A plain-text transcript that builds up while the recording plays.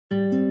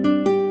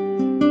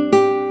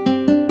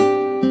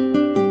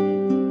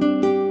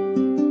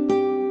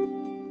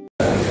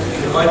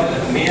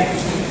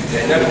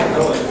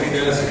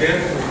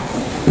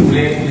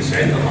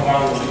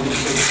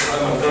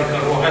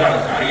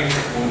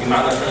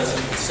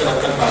السنه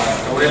الثالثه على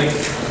التوالي،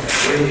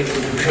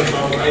 والكونتريبيوشن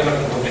برضه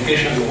ايمن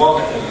كومبليكيشن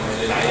واضح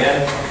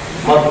للعيان،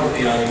 مر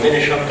يعني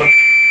ميني شابتر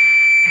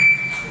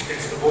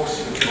تكست بوكس،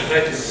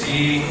 الهيباتيتس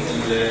سي،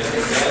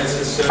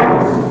 الدياليسيس،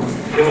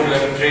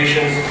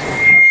 هيموجلوبينتريشن،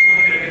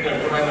 كتير جدا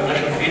الدكتور ايمن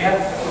نشر فيها.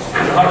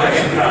 النهارده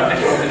هنبدا على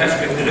ديفرنت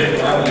اسبكت غير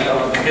الكلام اللي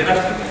قبل كده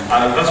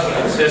على الفاسكولار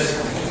اكسس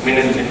من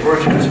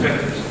النيفرولوجي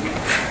برسبكتيف.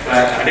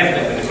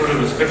 فهنبدا بالنيفرولوجي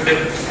برسبكتيف،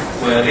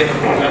 وليت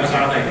الدكتور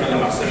مساعده يتكلم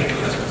على السيرجيكال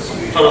اسبكتس.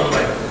 اتفضل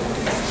طيب.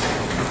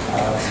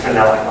 بسم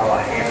الله الرحمن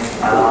الرحيم.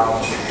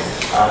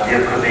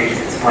 Dear colleagues,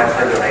 it's my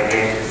pleasure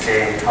again to say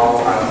how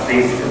I'm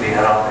pleased to be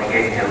around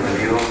again here with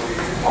you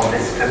on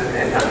this 5th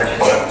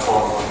international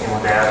course on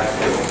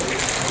hemodialysis.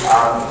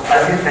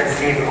 As you can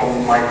see from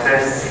my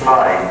first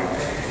slide,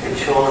 it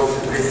shows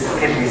this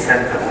kidney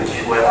center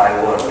where I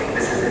work.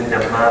 This is in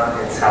Dammam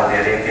in Saudi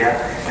Arabia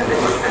in the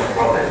Eastern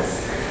Province.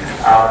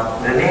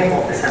 The name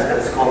of the center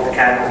is called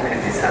Kano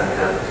Kidney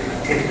Center.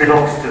 It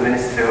belongs to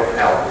Ministry of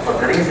Health, but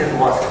the reason it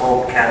was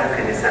called Kano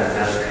Kidney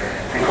Center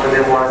because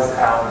there was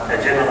a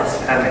generous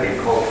family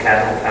called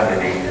Kano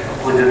family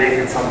who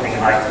donated something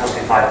like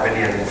 45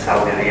 million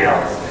Saudi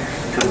riyals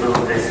to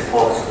build this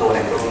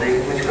 4-story building,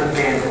 which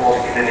contains all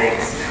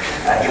clinics,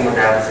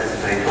 hemodialysis,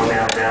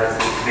 peritoneal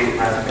dialysis,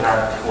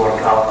 pre-transplant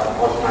workup, and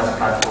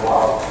post-transplant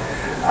follow-up,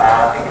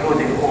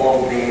 including all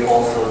the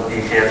also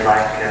details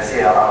like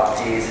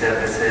CRRT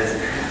services,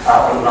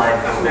 online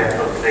movement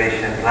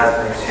filtration,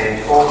 plasma exchange,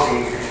 all the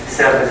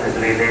services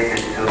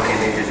related to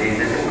kidney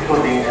diseases,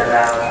 including the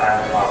lab and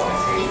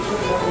pharmacy.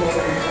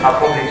 I'll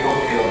probably talk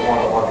to you more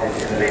about this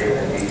in later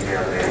in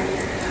detail, really.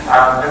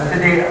 And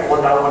today,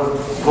 what I will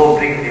go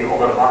briefly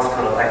over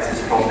vascular access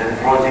from the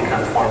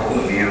nephrological point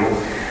of view,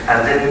 and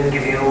then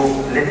give you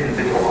a little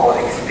bit of our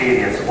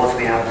experience, what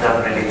we have done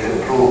really to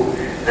improve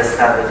the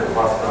standard of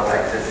vascular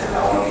access in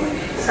our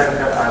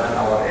center and in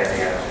our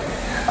area.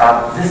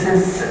 This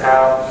is,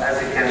 as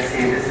you can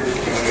see, this is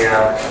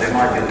the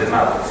remind you of the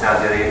map of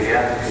Saudi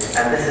Arabia,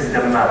 and this is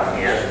the map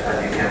here, as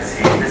you can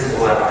see. This is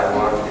where I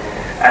work,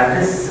 and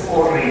this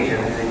whole region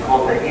is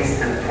called the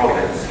Eastern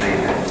Province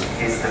region,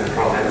 Eastern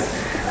Province,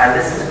 and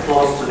this is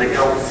close to the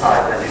Gulf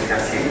side, as you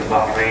can see, to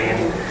Bahrain,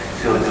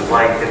 to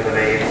Dubai,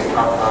 Emirates,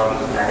 Qatar,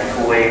 and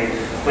Kuwait.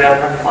 We are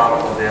not far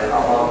from there,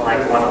 about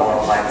like 1 hour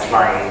by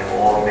flying,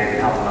 or maybe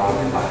half an hour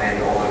to Bahrain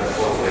over the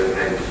Causeway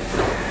Bridge.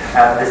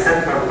 The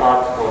central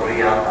part for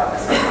Riyadh and the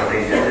central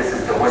region, this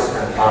is the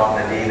western part,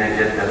 Medina,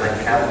 Jeddah,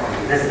 Mecca.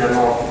 This is the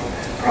north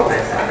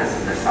province, and this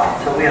is the south.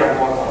 So we are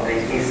more on the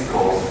east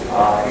coast,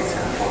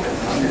 eastern province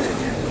of the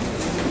region.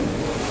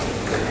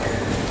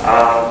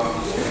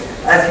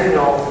 As you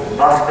know,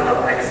 vascular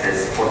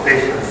access for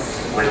patients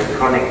with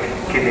chronic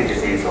kidney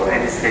disease or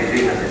end-stage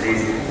renal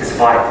disease is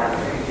vital.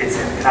 It's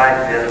in fact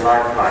their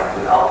lifeline.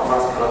 Without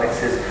vascular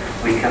access,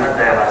 we cannot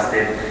dialyze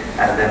them,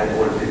 and then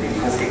the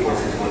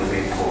consequences will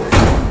be poor.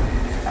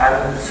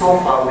 And so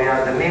far, we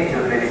are the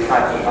major really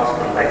type of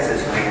vascular access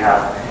we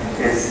have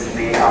is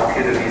the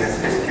arteriovenous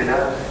fistula,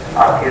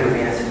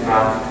 arteriovenous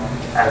graft,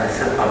 and the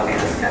central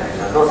venous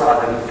catheter. Those are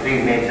the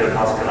 3 major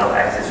vascular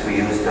access we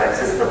use to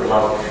access the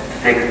blood to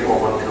take it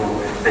over to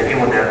the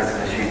hemodialysis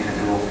machine to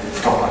do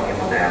proper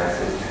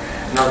hemodialysis.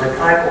 Now, the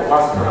type of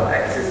vascular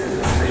access is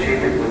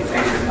associated with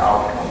patient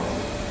outcome.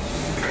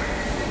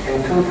 In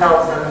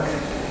 2000,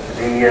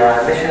 the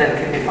National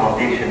Kidney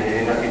Foundation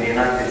in the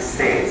United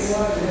States,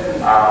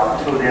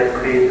 through their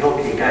Create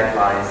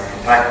guidelines,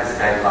 practice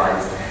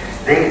guidelines,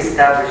 they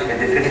established a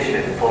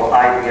definition for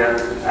ideal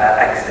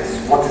access.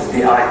 What is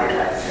the ideal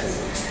access?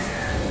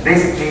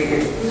 Basically,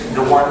 it's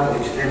the one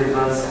which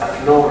delivers a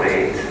flow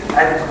rate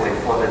adequate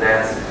for the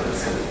dialysis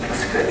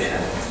prescription.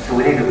 So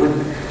we need a good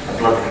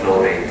blood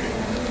flow rate.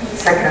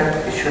 Second,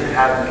 it should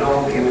have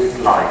long use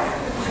life.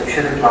 So it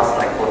shouldn't last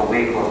like for a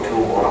week or 2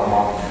 or a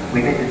month.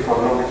 We need it for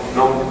a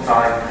long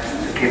time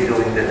to keep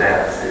doing the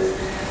dialysis.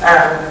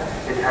 And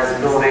it has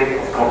low rate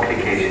of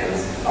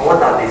complications. And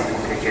what are these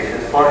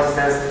complications? For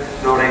instance,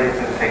 low rate of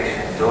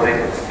infection, low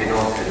rate of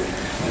stenosis,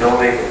 low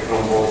rate of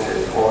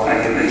thrombosis, or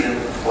aneurysm,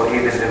 or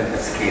even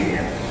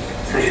ischemia.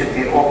 So it should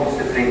be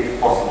almost free if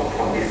possible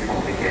from these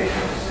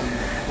complications.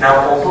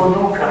 Now, although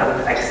no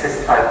current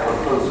access type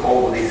fulfills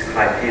all of these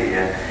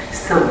criteria,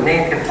 still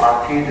native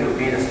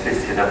arteriovenous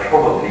fistula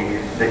probably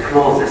the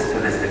closest to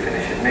this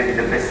definition, maybe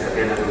the best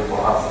available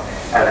for us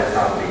at the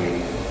time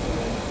being.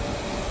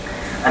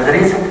 And the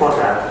reason for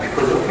that,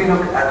 because if we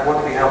look at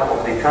what we have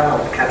of the tunnel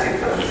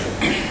catheters,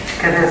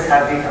 catheters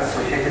have been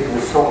associated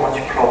with so much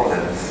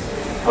problems.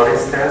 For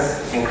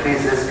instance,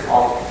 increased risk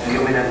of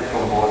luminal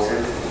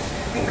thrombosis,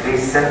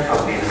 increased central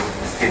venous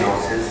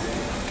stenosis,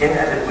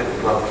 inadequate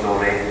blood flow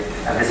rate,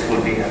 and this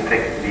will be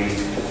affect the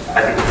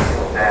adequacy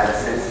of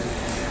dialysis,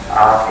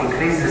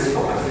 increased risk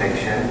of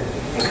infection,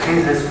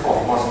 increased risk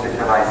of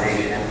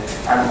hospitalization,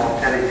 and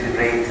mortality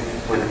rate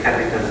with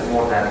catheters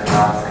more than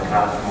grams and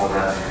grams more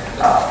than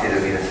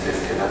arteriovenous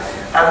fistula.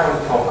 And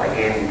on top,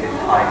 again, we get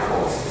high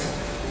costs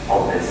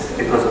of this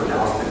because of the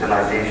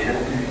hospitalization,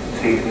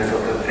 treatment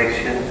of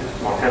infection,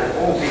 mortality.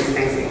 All these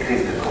things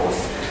increase the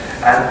cost.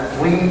 And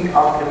we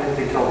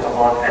ultimately talk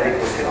about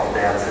adequacy of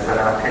dialysis, and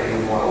I'll tell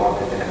you more about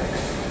the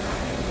benefits.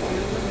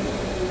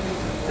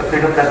 If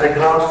we look at the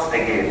graphs,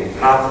 again,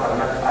 graphs are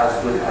not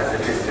as good as the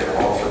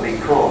fistula also,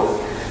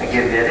 because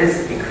again, there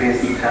is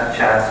increased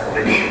chance of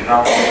any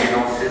graft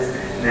stenosis,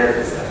 there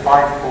is a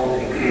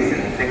 5-fold increase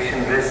in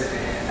infection risk,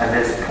 and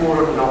there's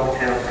poor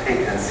long-term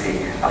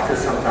patency. After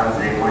sometimes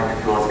they might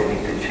close, they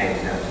need to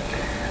change them.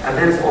 And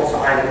there's also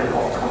high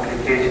level of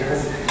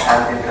complications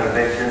and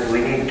interventions. We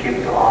need to keep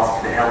to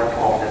ask the help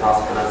of the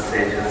vascular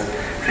surgeons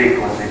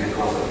frequently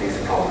because of these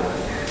problems.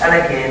 And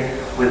again,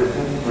 with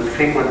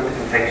frequent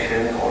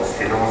infection or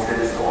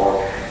stenosis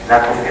or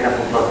lack of enough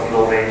blood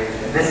flow rate,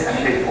 this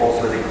affects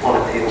also the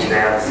quality of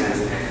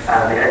dialysis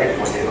and the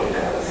adequacy of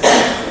dialysis.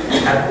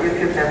 And if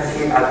you can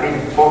see, I've been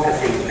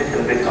focusing a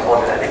little bit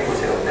about the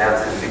adequacy of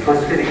dialysis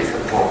because really it's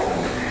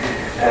important.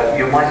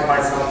 You might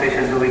find some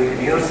patients doing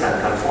in your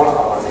center 4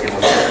 hours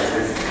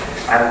hemodialysis,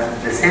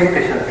 and the same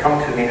patient come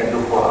to me and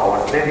do 4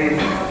 hours. Maybe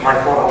my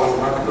 4 hours is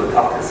not good.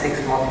 After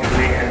 6 months, you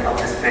may end up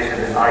this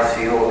patient in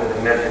ICU or in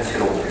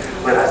emergency room,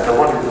 whereas the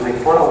one who's doing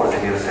 4 hours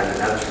in your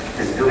center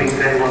is doing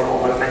very well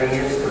over many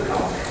years to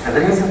come. And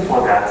the reason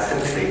for that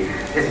simply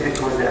is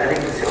because the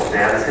adequacy of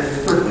dialysis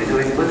is good. We're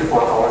doing good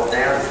 4 hours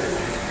dialysis.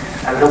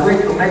 And the way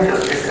to measure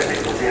this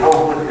adequacy, how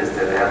good is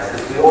the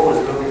dialysis, we always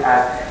look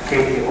at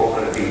KT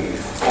over V,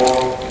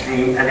 or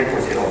the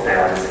adequacy of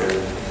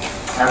dialysis.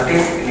 And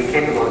basically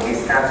KT over V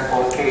stands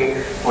for K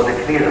for the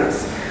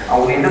clearance.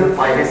 And we look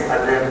by this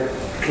at the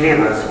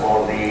clearance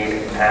or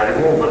the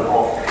removal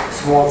of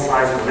small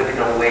size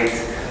molecular weight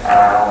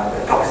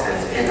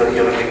toxins,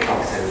 endouremic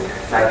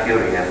toxins like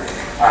urea.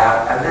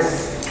 And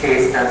this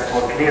K stands for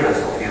clearance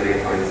of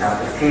urea, for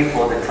example, T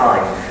for the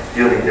time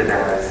during the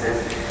dialysis,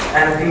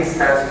 and V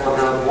stands for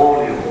the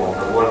volume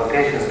water, where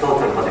patient's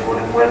total body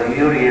volume, where the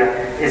urea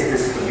is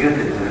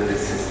distributed within the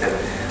system.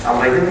 And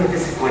by doing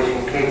this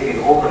equation, KT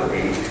over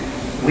V,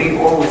 we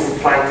always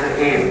try to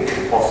aim,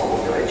 if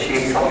possible, to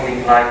achieve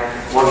something like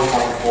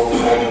 1.4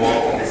 or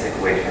more on this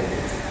equation.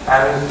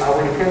 And I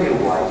will tell you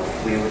why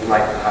we would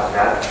like to have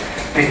that,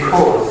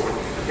 because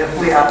if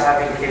we are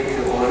having KT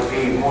over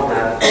V more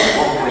than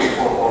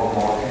 1.4 or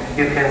more,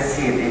 you can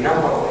see the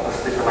number of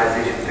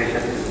hospitalization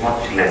patients is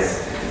much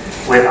less.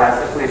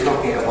 Whereas if we're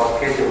talking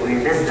about KT over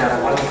V less than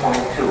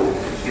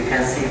 1.2, you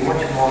can see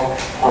much more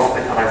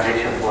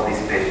hospitalization for these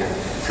patients.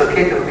 So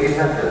KT over V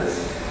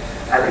matters.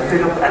 And if we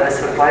look at the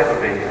survival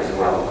rate as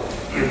well,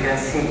 you can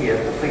see here,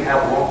 if we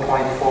have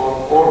 1.4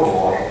 or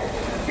more,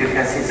 you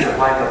can see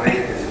survival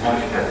rate is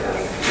much better,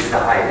 is the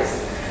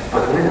highest.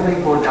 But when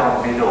we go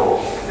down below,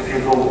 if you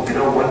go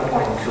below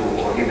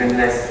 1.2 or even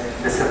less,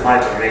 the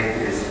survival rate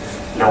is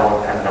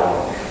lower and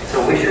lower.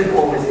 So we should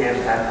always aim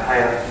at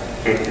higher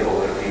KT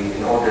over V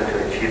in order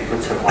to achieve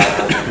good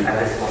survival and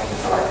less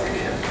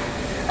hospitalization.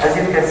 As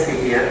you can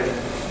see here,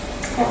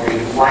 on the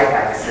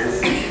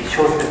y-axis, it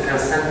shows the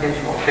percentage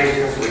of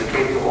patients with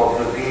KT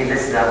over V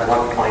less than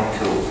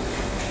 1.2.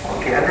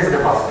 Okay, and this is the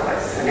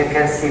vasculitis. And you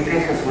can see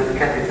patients with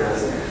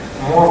catheters,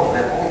 more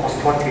than almost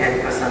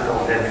 28%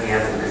 of them here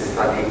in this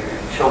study,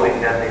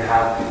 showing that they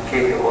have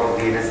KT over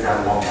V less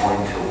than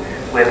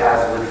 1.2.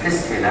 Whereas with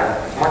fistula,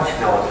 much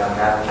lower than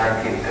that,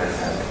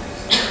 19%.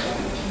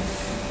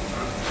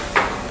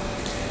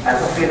 And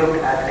if we look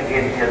at,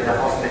 again here, the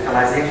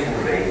hospitalization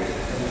rate,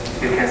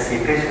 you can see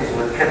patients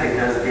with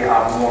catheters, they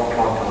are more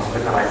prone to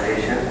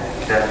hospitalization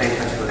than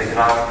patients with a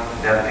graft,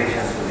 than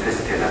patients with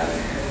fistula.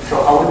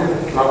 So I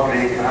wouldn't love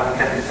really to have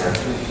catheters.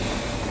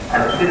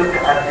 And if we look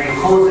at the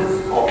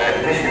causes of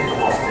admission to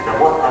hospital,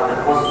 what are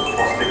the causes of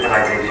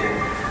hospitalization?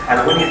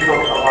 And when you talk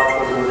about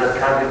causes of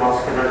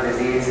cardiovascular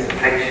disease,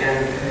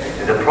 infection,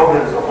 the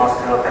problems of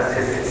vascular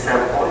access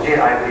itself, or GI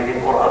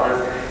bleeding or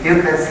others,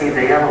 you can see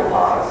the yellow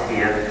bars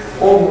here,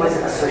 always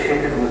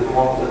associated with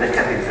more with the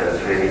catheters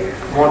really,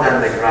 more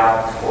than the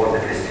grafts or the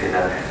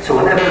fistula. So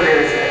whenever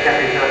there is a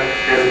catheter,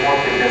 there's more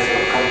tendency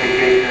of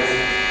complications,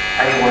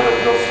 any one of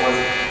those ones,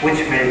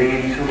 which may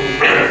lead to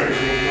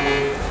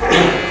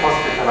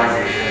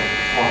hospitalization,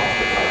 more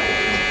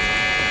hospitalization.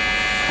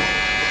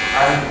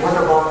 And what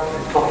about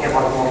talking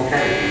about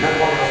mortality? Not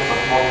only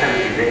about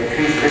mortality, the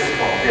increased risk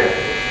of death.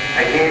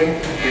 Again,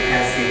 you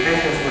can see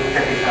patients with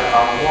catheter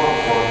are more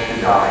prone to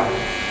die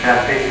than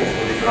patients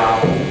with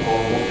graft or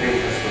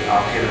patients with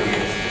arterial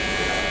venous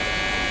fistula.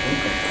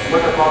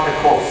 What about the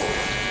cost?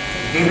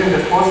 Even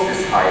the cost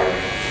is higher.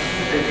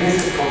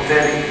 This is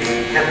comparing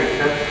the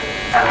catheter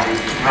and the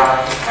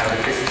graft and the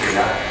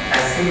fistula,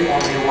 and see on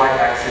the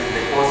y-axis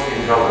the cost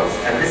in dollars.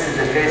 And this is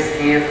the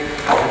first year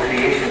of the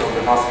creation of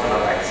the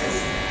vascular access.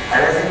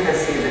 And as you can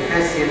see, the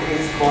first year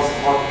these cost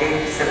about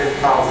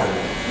 $87,000,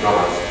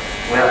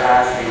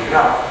 whereas the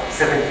graft,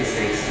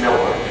 76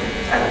 lower,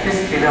 and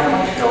fistula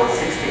much lower,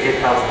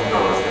 $68,000,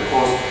 the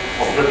cost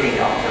of looking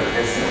after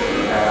this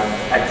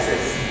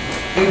access.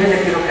 Even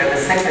if you look at the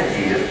second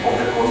year of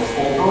the course,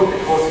 although the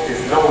cost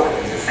is lower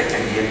in the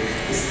second year,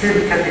 it's still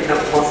catheter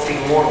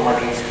costing more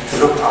money to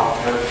look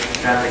after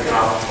than the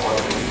graft or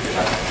the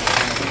fistula.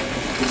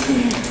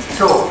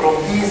 So from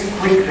these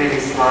quick really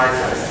slides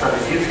and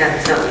studies, you can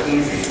tell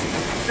easily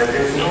that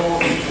there's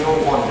no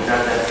wonder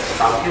that the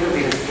arterial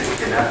venous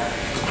fistula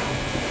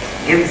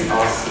gives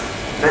us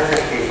better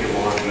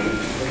capability.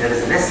 There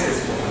is less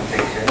risk of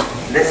infection,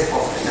 less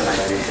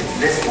hospitalization,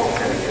 less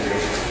mortality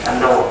rate, and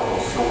lower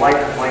cost. So why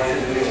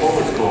should we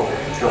always go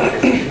to a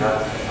fistula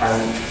and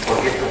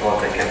forget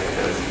about the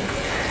catheters?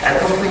 And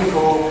if we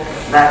go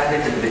back a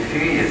little bit,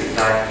 few years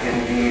back,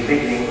 in the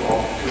beginning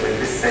of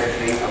this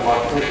century,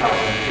 about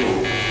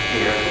 2002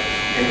 here,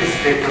 in this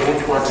paper,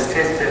 which was the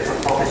first paper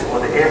published,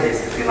 or the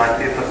earliest, if you like,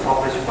 paper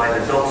published by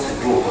the DOPS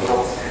group, or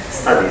DOPS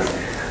studies.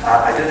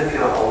 I don't know if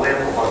you are aware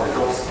about the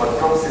DOPS, but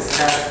DOPS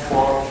stands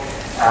for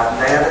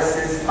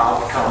Dialysis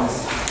Outcomes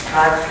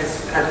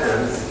Practice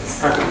Patterns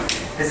Study.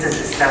 This is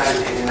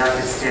established in the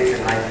United States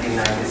in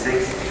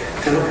 1996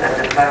 to look at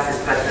the practice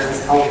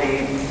patterns, how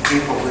the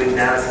people doing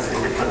dialysis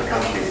in different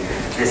countries.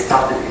 They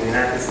started in the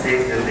United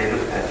States, then they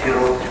looked at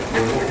Europe,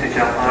 they moved to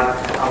Japan,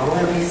 and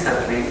more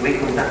recently we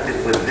conducted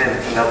with them,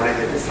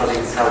 collaborated a study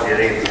in Saudi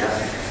Arabia,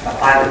 a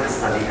pilot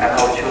study, and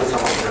I'll show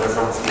some of the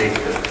results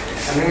later.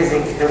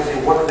 Amazing, it tells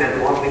you what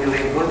we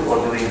doing good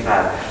or doing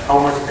bad, how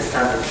much the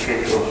standard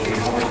schedule will be,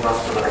 how much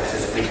vascular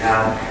access we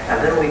have,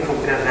 and then we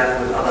compare that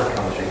with other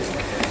countries.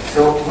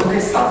 So when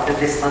they started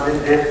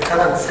their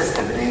current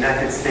system in the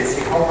United States,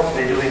 see how much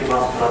they're doing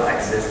vascular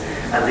access,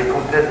 and they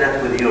compared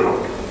that with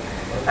Europe.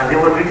 And they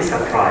were really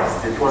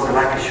surprised. It was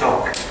like a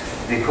shock.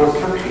 Because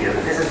look here,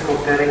 this is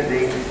comparing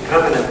the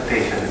prevalent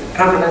patients.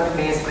 Prevalent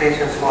means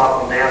patients who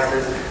are on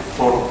dialysis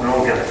for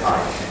longer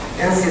time.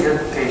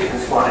 Incident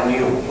patients who are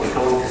new, we're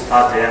going to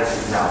start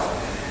dialysis now.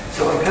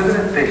 So in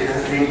prevalent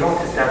patients, they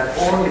noticed that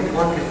only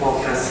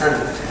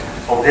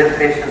 24% of their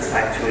patients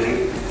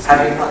actually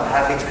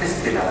having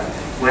fistula.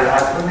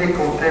 Whereas when they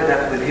compare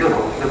that with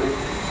Europe, look,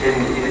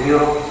 in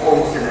Europe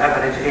almost an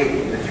average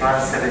 80, in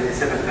France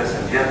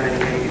 77%,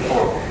 Germany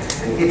 84%.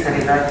 In Italy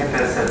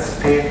 90%,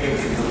 Spain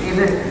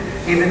 82%,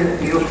 even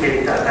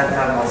UK at that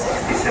time was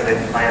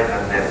 67, higher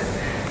than them.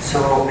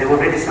 So they were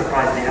really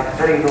surprised. They have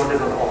very low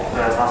level of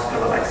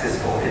vascular access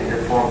in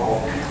the form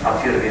of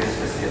arterial venous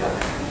fistula.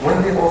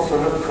 When they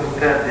also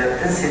compared their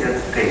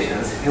incident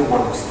patients, new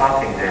one who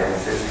starting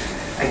dialysis,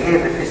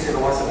 again the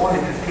fistula was only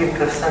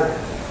 15%,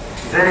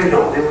 very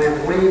low. They were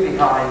way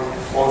behind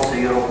also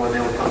Europe, where they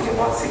were talking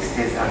about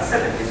 60s and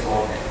 70s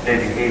or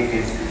maybe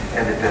 80s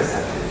in the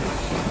percentage.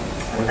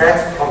 And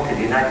that prompted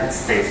the United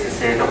States to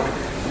say, look,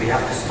 we have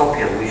to stop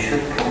here. We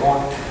should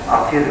promote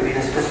arterial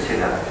venous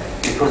fistula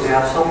because we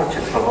have so much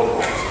trouble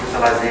of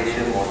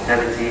hospitalization,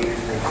 mortality,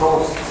 and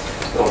costs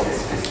of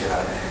this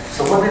fistula.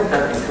 So what they've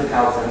done in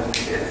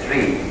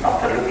 2003,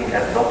 after looking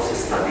at DOPS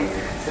study,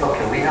 said,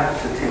 okay, we have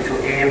to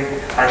aim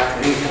at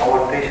reach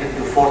our patient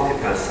to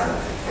 40%.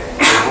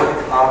 They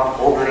worked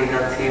hard, all the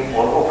renal team,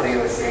 all over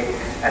USA,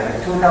 and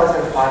in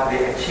 2005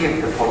 they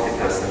achieved the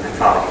 40%, the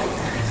target.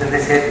 So they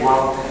said,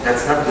 well,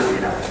 that's not good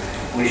enough.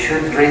 We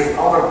should raise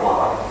our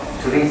bar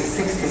to reach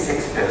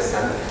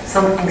 66%,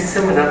 something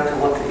similar to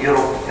what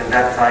Europe at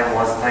that time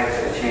was trying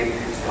to achieve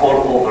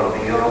all over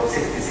the Europe,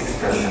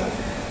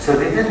 66%. So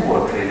they did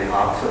work really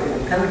hard. So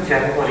until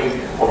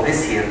January of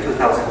this year,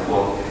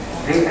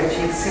 2012, they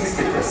achieved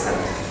 60%.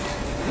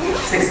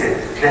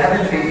 60. They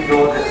haven't reached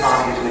the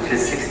target, which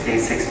is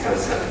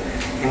 66%.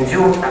 In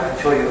June, I'll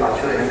show you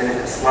in a minute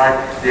a slide,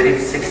 they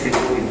reached 62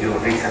 in June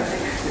recently.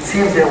 It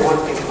seems they're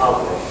working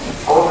hard.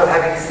 However,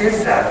 having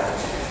said that,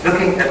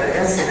 looking at the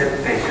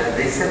incident patient,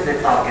 they set the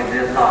target,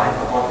 they're lying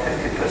about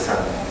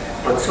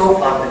 50%. But so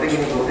far, the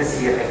beginning of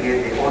this year,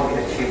 again, they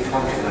only achieved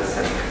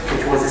 20%,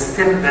 which was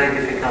still very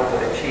difficult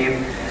to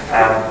achieve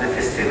the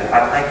fistula.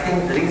 And I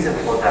think the reason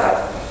for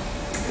that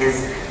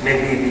is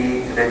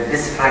maybe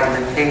this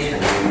fragmentation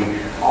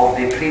really of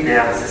the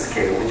pre-dialysis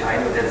care, which I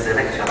know there is a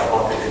lecture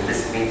about it in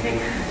this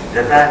meeting.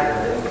 The value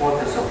and the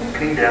importance of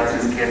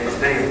pre-dialysis care is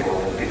very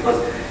important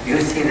because you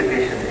see the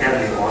patient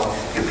early on,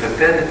 you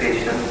prepare the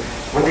patient.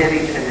 When they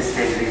reach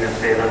end-stage renal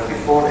failure,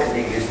 before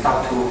ending, you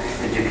start to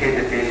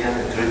educate the patient,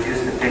 introduce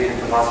the patient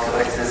to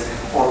vascular access,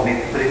 or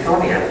maybe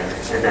peritoneal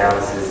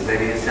dialysis.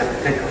 Maybe you have to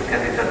think of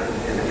catheter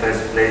in the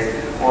first place,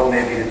 or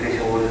maybe the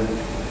patient will,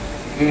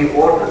 he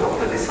or the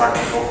doctor decide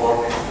to go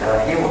for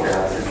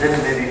hemodialysis. Then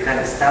maybe you can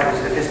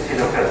establish the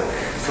fistula first.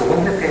 So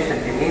when the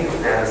patient in need of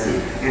dialysis,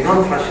 you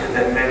don't rush in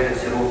the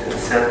emergency room to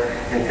insert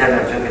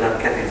internal jugular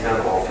catheter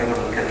or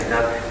femoral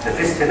catheter. The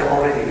fistula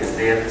already is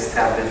there,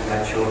 established,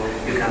 mature.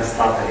 You can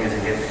start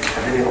using it,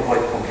 and then you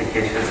avoid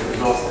complications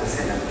with those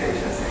incident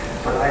patients.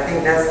 But I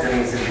think that's the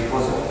reason,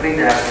 because of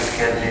pre-dialysis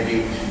care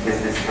maybe is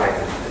this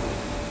fragmented.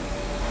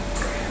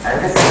 And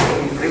this is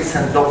a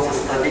recent DOPS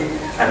study,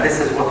 and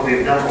this is what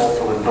we've done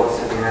also with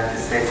DOPS in the United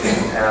States.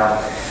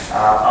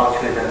 I'll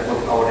show you that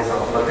with our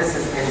results. But this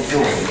is in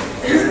June.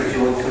 This is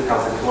June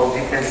 2012.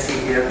 You can see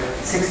here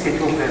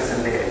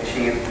 62% they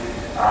achieved,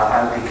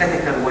 and the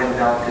catheter went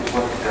down to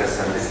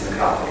 20%. This is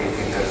graph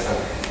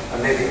 18%.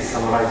 And maybe it's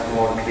summarized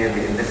more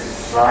clearly in this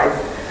slide.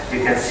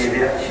 You can see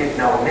they achieved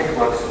now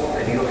networks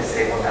in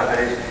USA on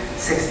average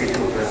 62%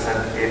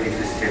 AV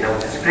fistula,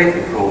 which is great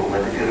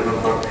improvement if you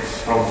remember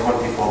from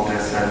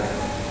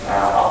 24%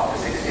 up to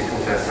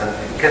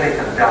 62%,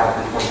 catheter down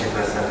to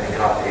 20%,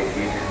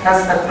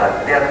 That's not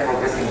bad. They are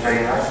progressing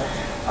very nice.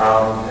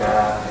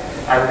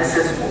 And this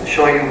is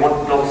showing you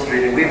what blocks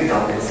really we've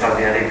done in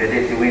Saudi Arabia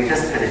lately. We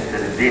just finished the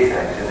data,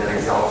 actually, the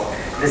results.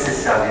 This is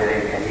Saudi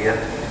Arabia here.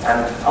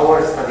 And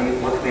our study,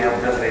 what we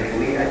have done really,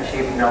 we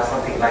achieved now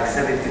something like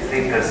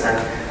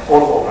 73%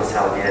 all over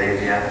Saudi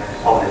Arabia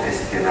of the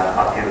fistula,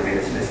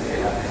 arteriovenous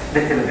fistula.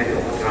 Little bit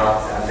of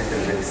grafts and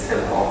little bit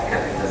still of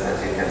catheters, as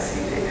you can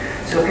see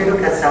there. So if you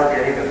look at Saudi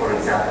Arabia, for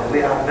example,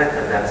 we are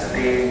better than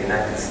Spain,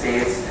 United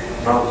States,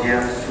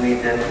 Belgium,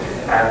 Sweden,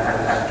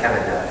 and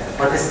Canada.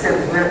 But still,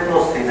 we're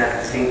close to the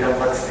United Kingdom,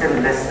 but still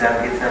less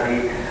than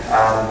Italy,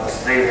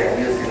 Australia,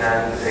 New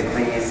Zealand,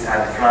 Greece,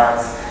 and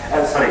France.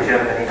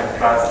 Germany and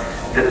France.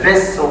 The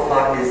best so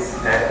far is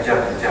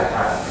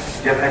Japan.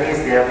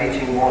 Japanese, they are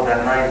reaching more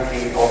than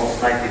 90,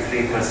 almost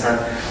 93%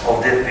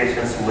 of their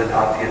patients with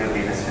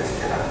arteriovenous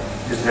fistula.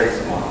 It's very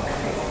small, I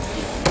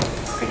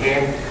think.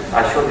 Again,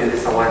 I showed you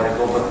this a while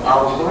ago, but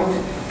I was going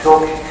to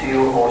talk to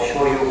you or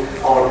show you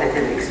our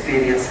little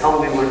experience,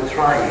 how we were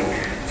trying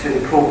to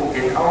improve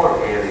in our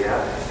area,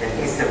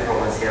 in Eastern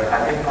Provincia,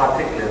 and in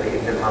particularly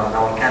in the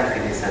our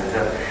Canopy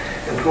Center,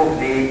 improve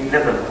the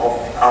level of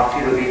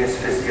arteriovenous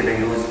fistula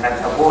use and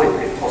avoid,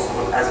 if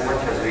possible, as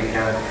much as we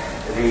can,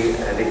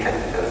 the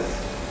catheters.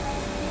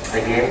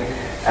 Again,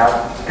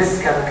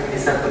 this Canopy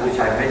Center, which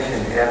I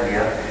mentioned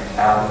earlier,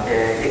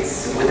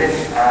 it's within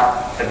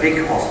a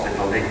big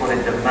hospital. They call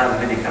it the MAM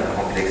Medical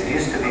Complex. It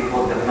used to be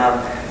called the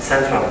MAM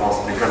Central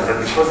Hospital,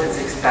 but because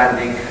it's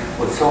expanding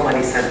with so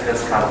many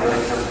centers,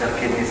 cardiology center,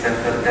 kidney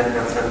center,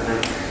 dental center,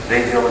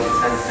 radiology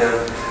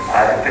center,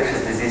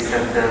 infectious disease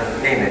center,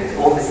 name it.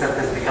 All the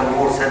centers become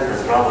more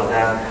centers rather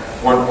than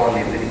one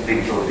only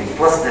big building,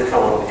 plus the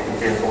tower, which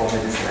contains all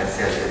medicine and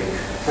surgery.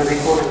 So they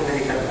call it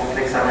medical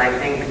complex, and I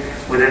think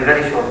within a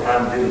very short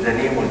time the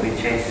name will be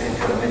changed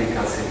into a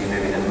medical city,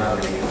 maybe the MAM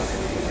Medical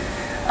City.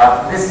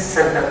 This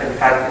center, in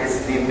fact,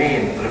 is the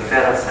main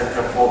referral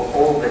center for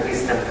all the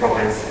Eastern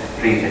Province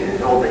region,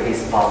 in all the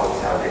east part of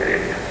Saudi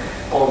Arabia.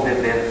 All the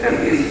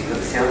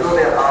systems. Although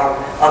there are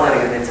other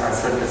units and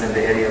centers in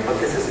the area, but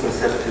this is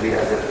considered to be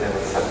as a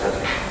referral center.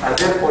 And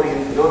therefore, you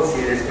don't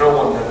see, there's no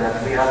wonder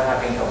that we are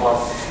having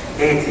about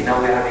 80, now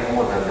we're having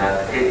more than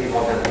that, 80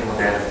 modern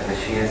hemodialysis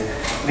machines.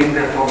 We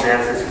perform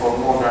dialysis for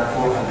more than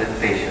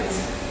 400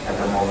 patients at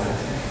the moment.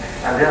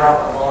 And there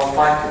are about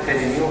 5 to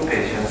 10 new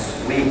patients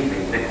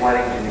weekly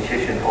requiring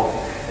initiation of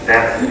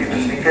dialysis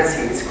treatments. We can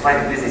see it's quite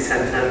a busy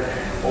center.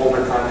 All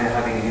the time we're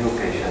having new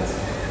patients.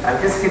 And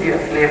just give you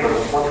a flavor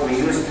of what we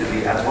used to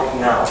be and what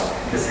now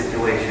the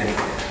situation.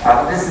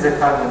 This is the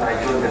time when I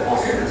joined the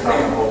hospital, so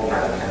I'm an old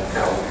man, I can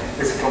tell.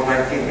 This is from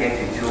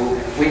 1982.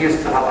 We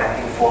used to have, I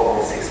think, 4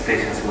 or 6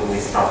 patients when we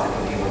started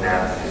on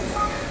hemodialysis.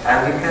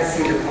 And you can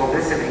see the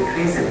progressive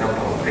increase in number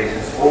of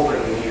patients over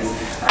the years.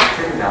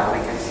 Until now,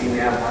 we can see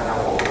we have now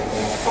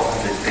almost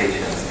 400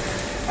 patients.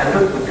 And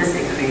look, with this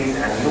increase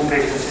and new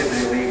patients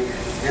every week,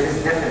 there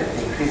is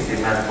definitely increased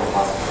demand for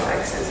vascular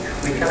access.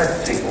 We cannot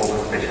treat all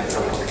those patients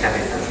out of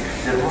catheters.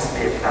 There must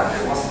be a plan.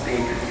 There must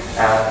be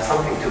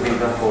something to be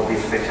done for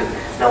these patients.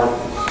 Now,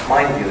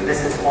 mind you,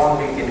 this is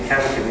only in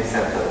Canopy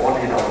Center,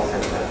 only in our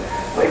center.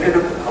 But if you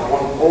look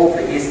upon all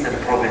the Eastern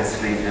Province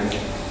region,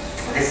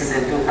 this is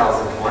in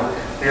 2001.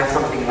 We have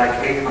something like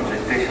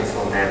 800 patients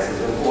on dialysis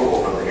all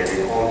over the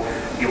area, all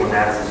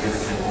hemodialysis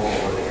used all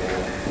over the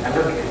area. And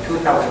look, in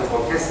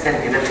 2004, just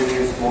 10, 11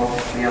 years more,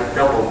 we have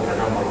doubled the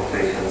number of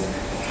patients.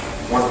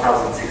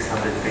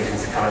 1,600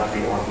 patients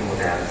currently on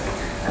hemodialysis.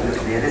 And look,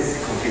 there is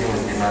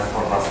continuous demand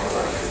for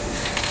vascular access.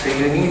 So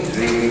you need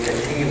really a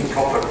team,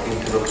 proper team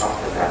to look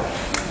after that.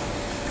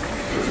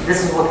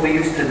 This is what we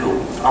used to do,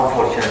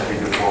 unfortunately,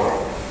 before.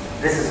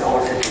 This is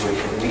our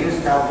situation. We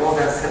used to have more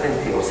than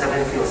 70 or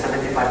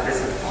 75%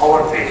 of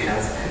our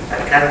patients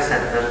at Canopy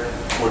Center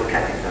with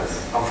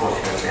catheters,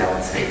 unfortunately, I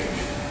would say.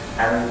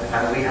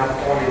 And we have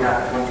only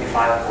now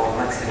 25 or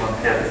maximum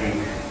 30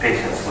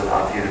 patients with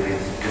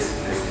arteriovenous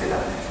fistula.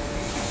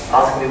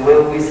 Ask me,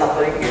 were we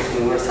suffering? Yes,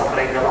 we were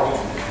suffering a lot.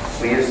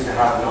 We used to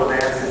have low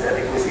dialysis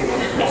adequacy of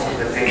most of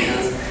the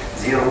patients,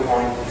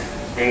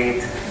 0.8,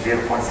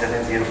 0.7,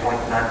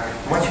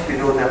 0.9, much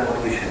below than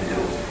what we should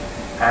do.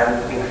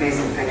 And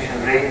increased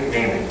infection rate,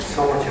 name it.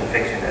 So much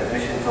infection,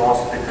 admission to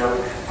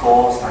hospital,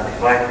 cost,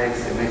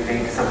 antibiotics,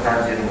 everything.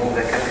 Sometimes you remove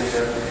the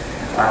catheter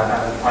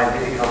and find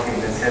difficulty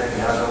in inserting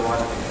another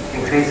one.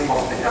 Increased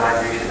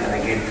hospitalization,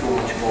 and again, too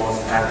much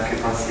cost, and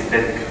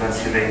bed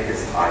occupancy rate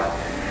is high.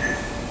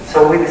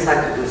 So we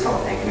decided to do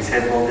something. We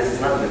said, well, this is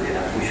not good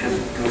enough. We should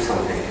do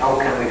something. How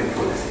can we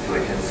improve the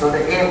situation? So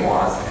the aim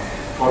was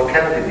for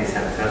Canopy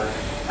Center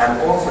and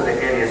also the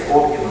areas,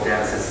 all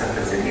hemodialysis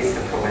centers in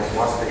Eastern Province,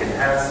 was to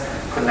enhance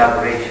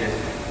collaboration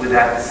with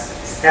an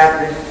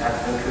established and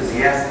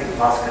enthusiastic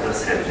vascular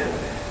surgeon.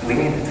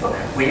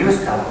 We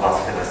used to have a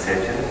vascular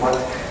surgeon, but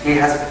he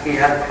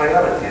had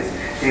priorities.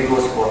 He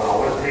goes for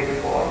aortic,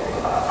 for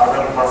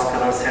other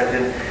vascular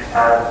surgeon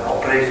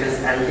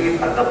operations, and leave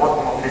at the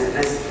bottom of his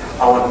list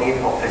our need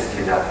of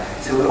fistula.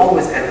 So we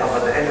always end up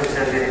at the end of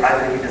surgery,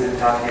 either he doesn't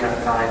have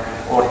enough time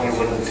or he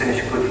will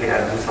finish quickly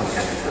and do some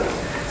catheters.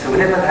 So we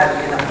never had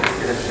enough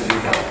visitors to be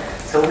done.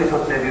 So we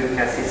thought maybe we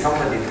can see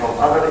somebody from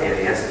other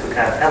areas who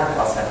can help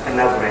us and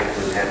collaborate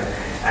with him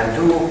and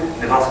do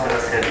the vascular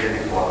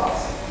surgery for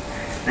us.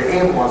 The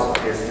aim was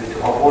obviously to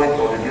avoid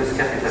or reduce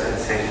catheter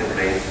insertion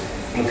rate,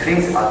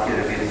 increase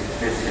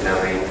arteriovascular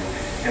rate,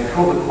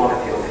 improve the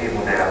quality of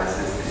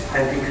hemodialysis,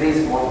 and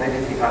decrease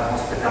morbidity and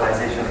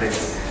hospitalization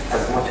rates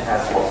as much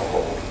as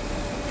possible.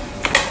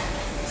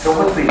 So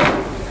what we do?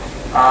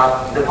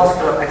 The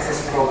Vascular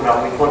Access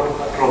Program, we call it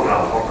a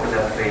program for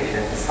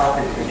collaboration,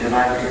 started in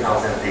July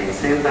 2008,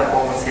 so you can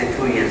almost say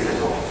 2 years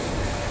ago.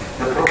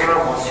 The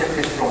program was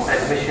shifted from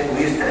admission.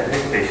 We used to admit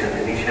patients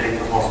initially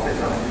to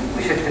hospital.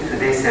 We shifted to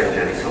day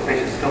surgery, so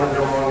patients come in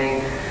the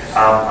morning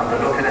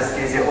under local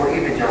anesthesia or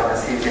even general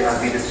anesthesia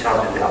and be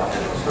discharged in the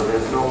afternoon. So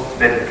there's no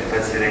bed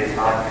occupancy rate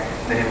high,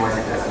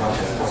 minimize it as much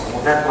as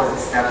possible. That was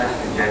established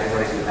in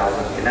January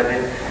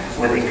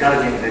 2011 with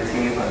encouraging the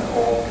team and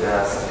all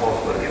the support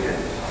were given.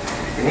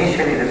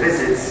 Initially, the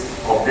visits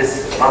of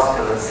this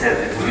vascular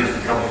surgeon who used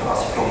to come to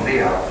us from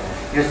Riyadh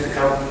used to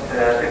come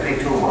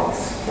every 2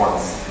 months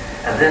once.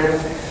 And then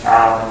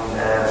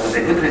with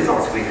the good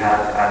results we had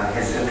and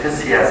his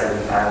enthusiasm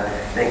and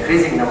the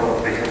increasing number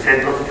of patients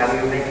said, look, can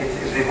you make it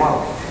every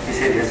month? He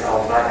said, yes,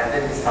 I'll try. And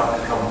then he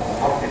started to come on a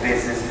monthly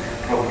basis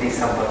from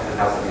December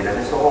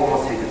 2011. So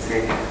almost you could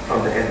say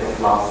from the end of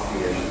last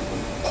year.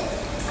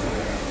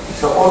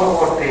 So all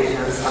our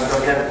patients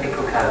undergo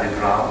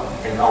echocardiogram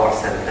in our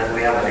center.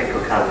 We have an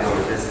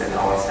echocardiologist in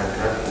our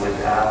center with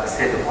a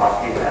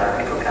state-of-art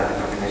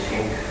echocardiogram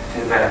machine to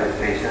evaluate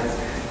patients.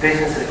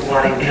 Patients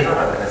requiring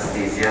general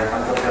anesthesia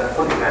undergo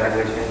full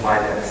evaluation by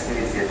the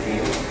anesthesia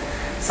team.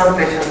 Some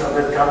patients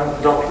undergo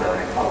Doppler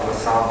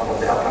ultrasound of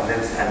the upper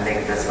limbs and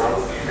neck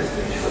vessels, just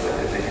to ensure that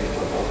the patient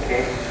was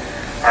okay.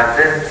 And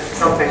then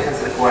some patients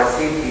require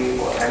CT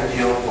or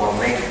angio or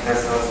neck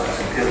vessels and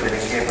superior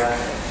vena cava.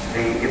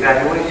 The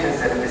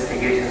evaluations and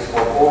investigations for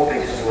all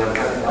patients were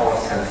done in our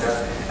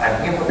center, and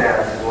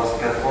hemodialysis was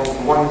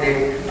performed 1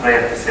 day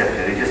prior to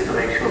surgery, just to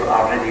make sure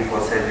are ready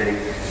for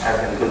surgery and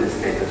in good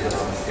state of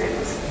general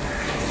status.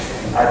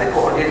 The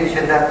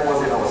coordination that was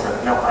in our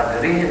center. Now at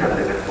the regional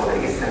level for the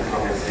Eastern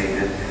Province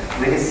region,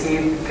 we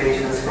received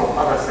patients from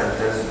other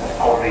centers of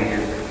our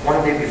region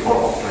 1 day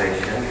before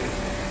operation.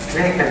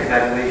 Clinical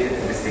evaluation,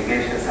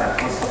 investigations, and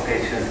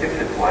consultations, if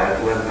required,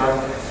 were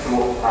done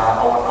through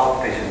our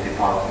outpatient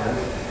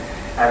department.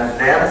 And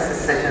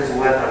dialysis sessions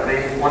were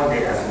arranged 1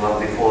 day as well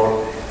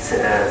before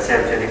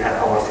surgery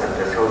at our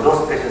center. So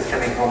those patients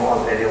coming from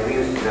our area, we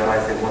used to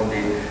dialyze them 1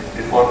 day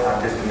before and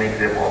just to make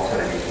them also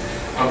ready.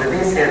 On the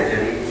day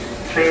surgery,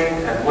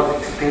 trained and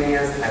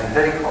well-experienced and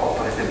very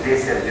cooperative day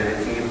surgery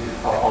team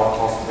of our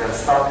hospital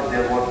started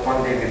their work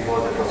 1 day before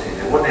the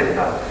procedure. What they've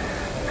done?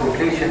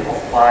 Completion of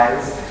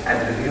files and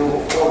review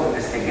of all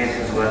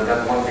investigations were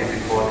done 1 day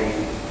before the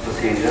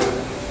procedure.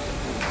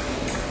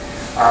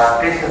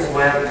 Patients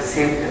were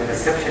received in the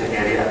reception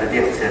area at the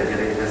day of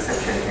surgery, in the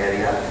reception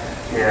area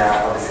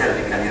of the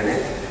surgical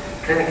unit.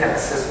 Clinical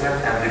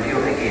assessment and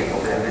review again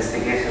of the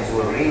investigations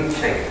were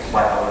rechecked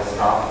by our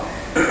staff.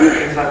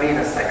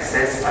 Intravenous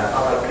access and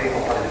other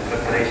pre-operative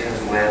preparations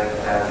were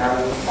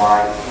done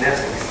by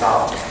nursing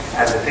staff,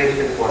 and the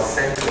patient was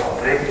sent to the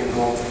operating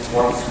room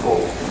once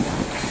scoped.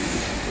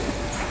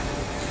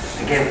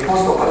 Again,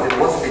 post-operative,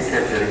 once the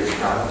surgery is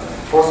done,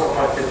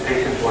 post-operative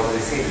patient was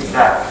received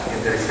back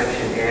in the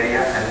reception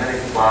area and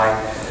managed by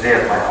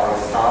our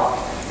staff.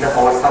 Not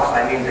our staff,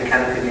 I mean the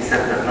canopy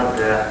center, not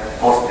the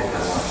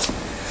hospital one.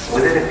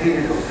 Within a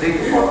period of 3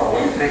 to 4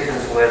 hours,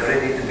 patients were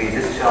ready to be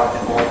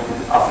discharged home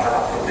after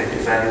appropriate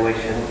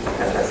evaluation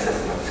and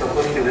assessment. So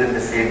quickly within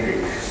the same day.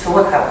 So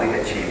what have we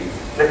achieved?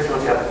 Let's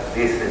look at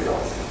these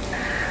results.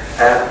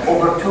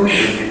 Over 2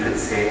 years, you could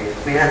say,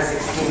 we had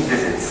 16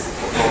 visits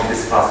from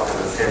this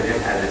vascular surgeon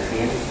and the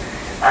team.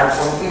 And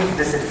on each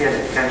visit here,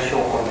 it can show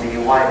on the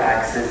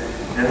y-axis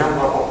the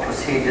number of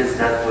procedures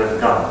that were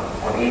done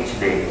on each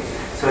day.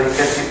 So you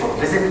can see for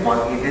visit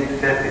 1, he did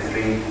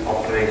 33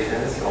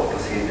 operations or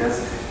procedures,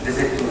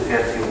 visit 2,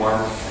 31,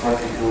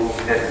 22,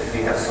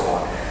 33, and so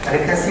on. And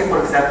you can see,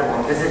 for example,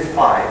 on visit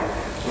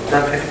 5, we've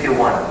done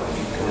 51,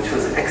 which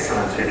was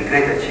excellent, really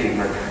great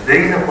achievement. The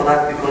reason for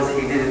that, because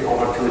he did it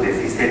over 2 days.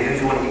 He said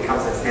usually he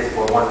comes and stays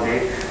for 1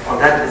 day. On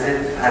that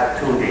visit,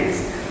 had 2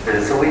 days.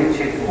 So we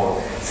achieved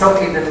more. Some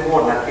even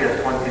more, like here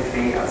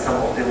 23, and some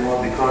of them more,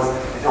 because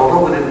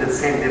although within the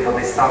same day, but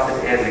they started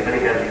early,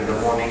 very early in the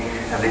morning,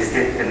 and they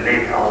stayed till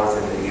late hours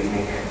in the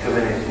evening to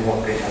manage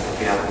more patients if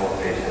we have more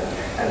patients,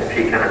 and if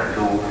he cannot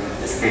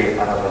stay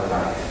another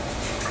night.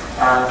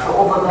 So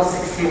over those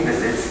 16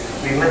 visits,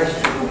 we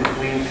managed to do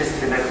between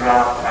fistula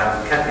graft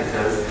and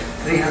catheters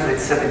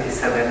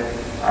 377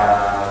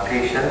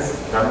 patients,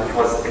 which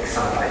was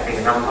excellent, I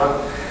think,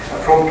 number.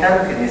 From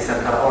Canopy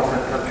Center, our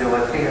center, there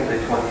were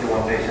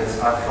 321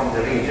 patients, and from the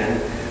region,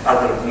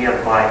 other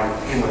nearby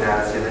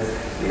hemodialysis units,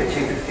 we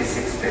achieved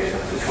 56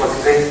 patients, which was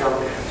based on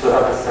to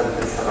other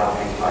centers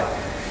surrounding like.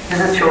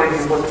 This is showing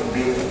you what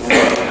we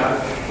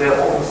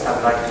almost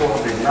have like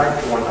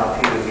 291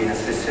 arterial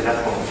venous fistula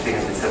from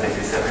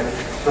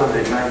 377.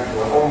 290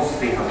 or almost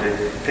 300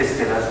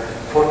 fistulas,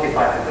 45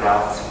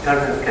 grafts,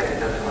 permanent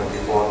catheter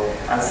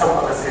 24, and some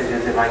other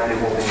surgeries like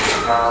removing the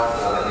graft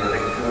or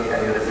aneurysectomy,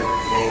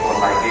 aneurysectomy or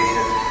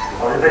ligation,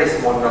 or a very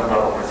small number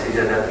of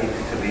procedures that need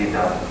to be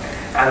done.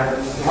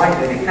 And mind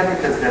you, the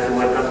catheters that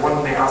were done,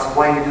 one may ask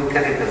why you do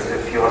catheters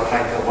if you are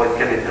trying to avoid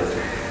catheters.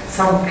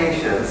 Some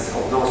patients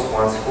of those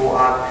ones who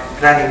are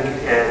planning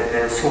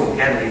soon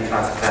kidney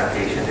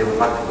transplantation, they would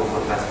like to go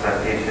for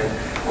transplantation,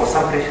 or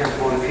some patients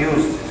who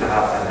refused to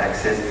have an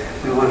access,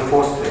 we were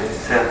forced to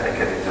insert a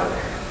catheter.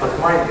 But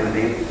mind you,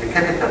 the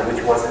catheter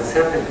which was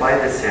inserted by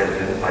the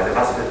surgeon, by the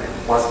vascular,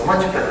 was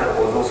much better,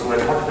 or those who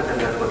were much better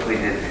than what we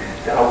did.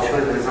 I'll show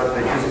you the result,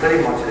 reduced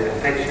very much the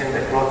infection,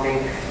 the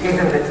clotting,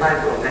 even the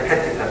type of the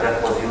catheter that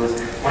was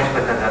used, much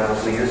better than what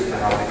we used to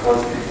have,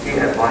 because he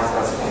advised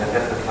us on a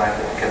better type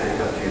of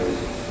catheter to use.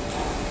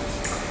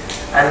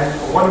 And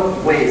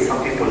one way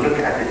some people look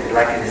at it,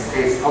 like in the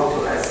States, how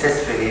to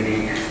assess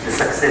really the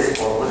success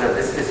or whether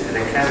this fistula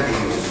can be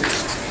used.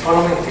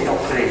 Following the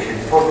operation,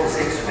 4 to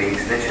 6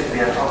 weeks, there should be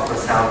an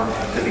ultrasound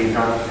to be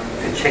done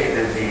to check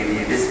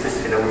this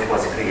fistula which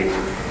was created.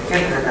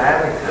 If the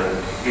diameter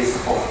is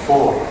of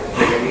 4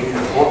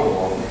 millimeters or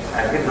more,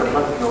 and if the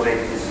blood flow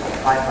rate is of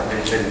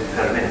 500 ml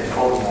per minute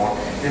or more,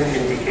 then it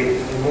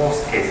indicates in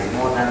most cases,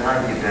 more than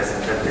 90%,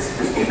 that this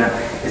fistula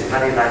is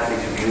very likely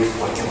to be used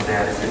for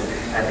hemodialysis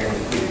and in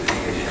acute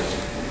conditions.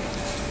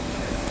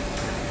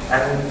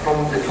 And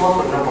from the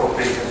total number of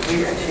patients,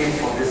 we achieved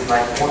from this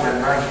slide more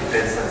than 90%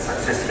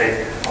 success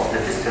rate of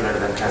the fistula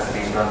that has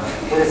been done,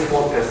 with a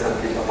small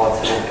percentage, about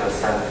 7%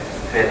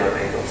 failure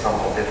rate of some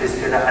of the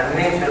fistula. And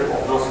major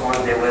of those ones,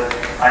 they were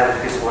either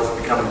fistula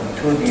was becoming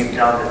too deep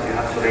down that you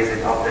have to raise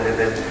it up a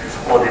little,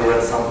 or there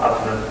were some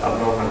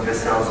abnormal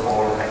vessels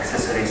or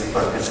accessories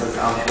blood vessels.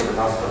 I'm sure the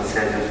vascular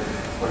surgeon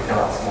will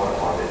tell us more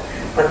about it.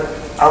 But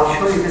I'll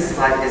show you this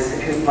slide. Is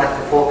if you'd like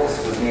to focus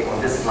with me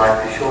on this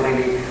slide to show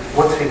really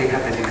what really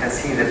happened. You can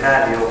see the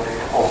value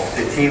of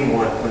the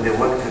teamwork when they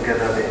work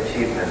together, the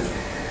achievement.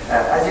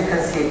 As you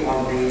can see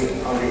on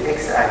the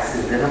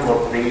x-axis, the number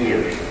of the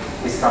year.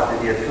 We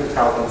started year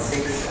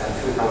 2006 and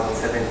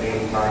 2007,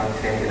 8,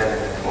 9, 10,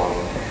 11, and 12.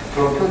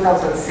 From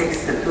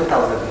 2006 to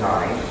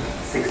 2009,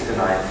 6 to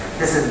 9,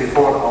 this is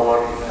before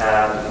our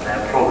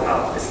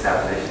program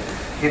established.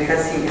 You can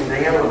see in the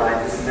yellow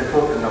line, this is the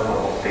total number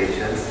of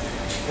patients.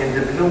 In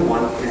the blue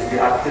one is the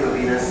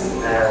arteriovenous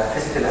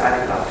fistula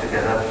allograft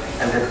together,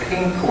 and the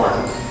pink one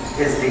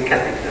is the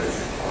catheters.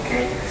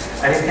 Okay,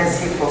 and you can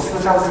see from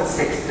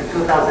 2006 to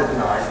 2009,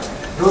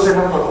 though the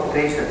number of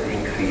patients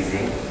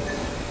increasing,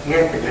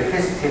 yet the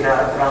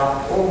fistula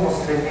graft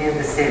almost remained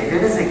the same.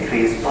 There is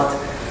increase, but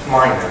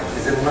minor,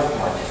 is not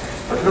much.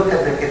 But look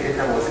at the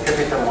catheter was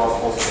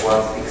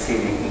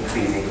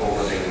increasing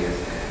over the years.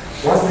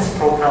 Once this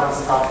program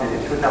started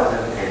in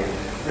 2010,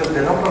 look,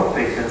 the number of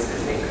patients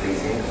is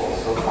increasing,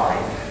 also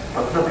fine.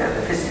 But look at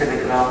the fistula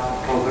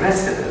graft,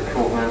 progressive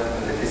improvement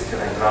in the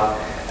fistula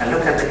graft, and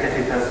look at the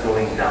catheters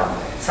going down.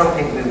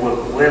 Something we were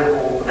well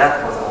over,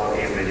 that was our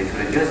aim really, to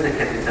reduce the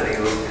catheter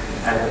use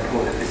and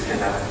improve the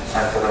fistula,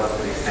 and for us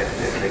to expect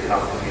the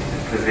graft to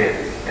prevail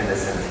in the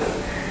center.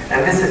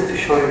 And this is to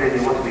show you really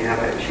what we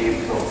have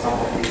achieved from some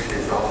of these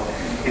results.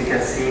 You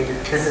can see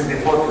this is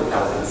before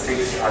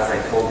 2006. As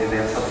I told you, we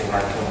have something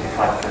like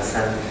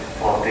 25%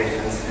 for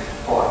patients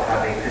who are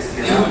having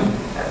fistula,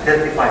 and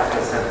 35%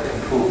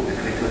 improved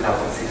between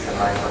 2006 and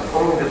 2009. But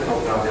following the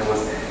program, there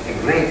was a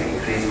great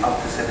increase up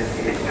to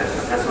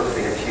 78%. That's what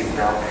we achieved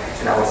now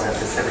in our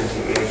center,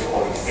 78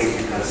 or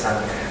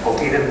 80%, or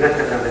even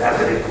better than the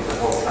average of the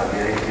whole Saudi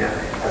Arabia,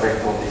 as I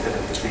told you,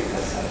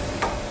 73%.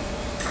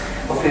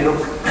 If we look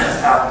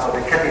at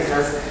the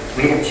catheters,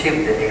 we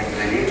achieved the aim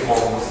really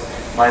almost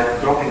by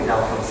dropping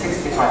down from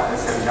 65%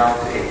 down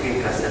to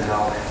 18%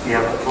 now. We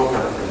have a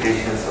total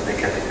patients of the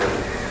catheter.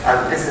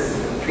 And this is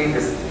the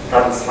previous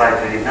done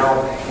slide really.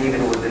 Now,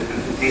 even with the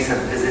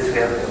recent visits, we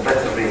have a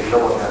better rate,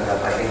 lower than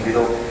that. I think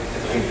below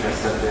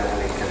 15% we are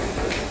having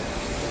catheters.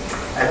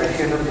 And if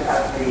you look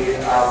at the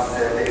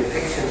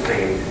infection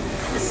rate,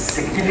 is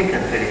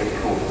significantly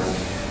improvement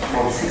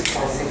from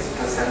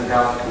 6.6%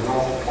 down to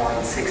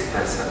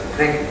 0.6%.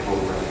 Great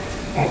improvement.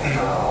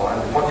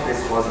 And much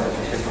less was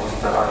admission to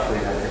hospital. I'll show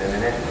you that in a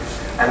minute.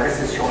 And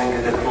this is showing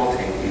you the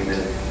clotting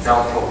even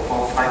down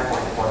from 5.1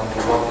 to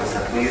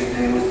 1%. We used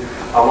to use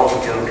a lot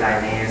of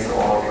urokinase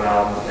or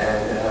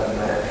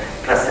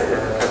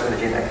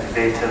plasminogen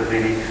activator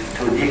really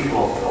to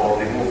declot or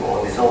remove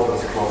or dissolve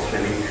those clots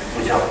really,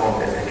 which are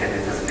found in the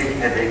catheters. Big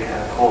headache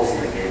and cost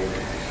again.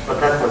 But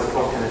that was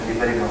fortunately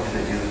very much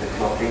reduced the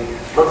clotting.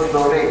 Blood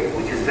flow rate,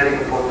 which is very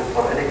important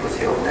for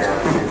adequacy of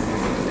dialysis,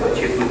 to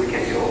achieve good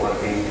KG over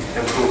B,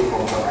 improved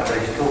from on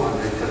average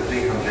 200 to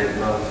 300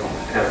 ml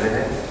per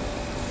minute.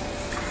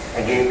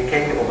 Again,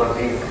 KG over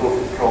B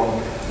improved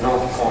from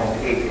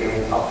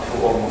 0.88 up to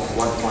almost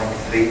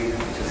 1.3,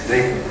 which is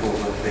great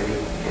improvement really,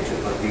 KG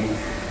over B.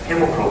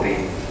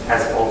 Hemoglobin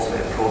has also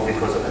improved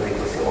because of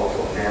adequacy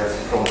also of theirs,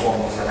 from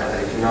almost an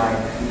average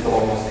 9 to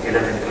almost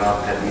 11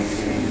 grams per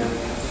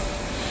deciliter.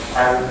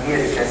 And here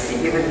you can see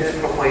even the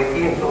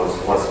erythropoietin dose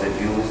was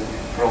reduced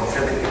from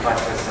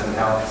 75%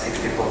 down to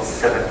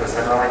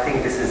 67%. And I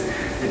think this is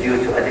due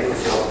to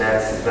adequacy of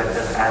dialysis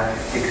better and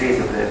decrease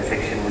of the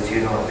infection, which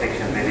you know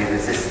infection really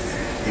resists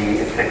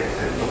the effect of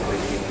the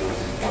erythropoietin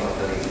dose, one of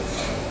the reasons.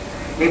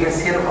 Even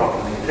serum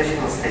albumin,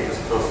 nutritional status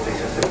of those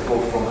patients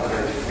improved from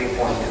average 3.2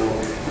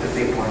 to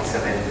 3.7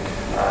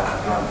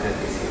 gram per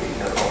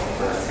deciliter of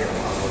serum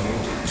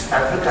albumin.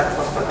 And look at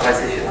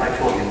hospitalization, I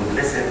told you, with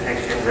less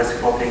infection, less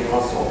clotting,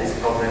 loss of this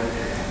problem,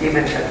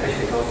 even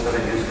admission also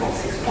reduced from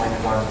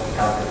 6.1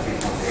 down to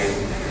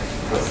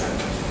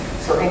 3.8%.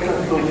 So in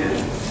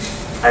conclusion,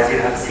 as you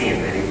have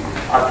seen really,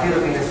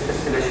 arteriovenous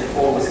fistula should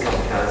always come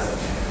first.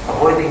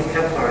 Avoiding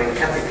temporary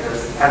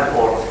catheters and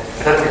or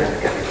permanent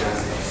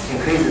catheters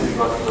increases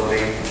blood flow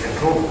rate,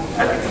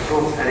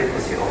 improves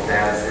adequacy of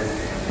dialysis.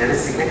 There is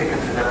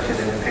significant reduction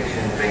in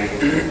infection rate,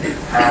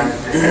 and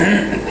this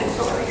is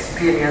also an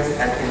experienced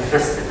and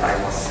interested, I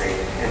must say,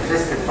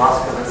 interested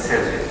vascular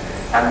surgeon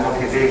and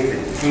motivated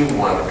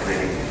teamwork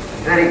really.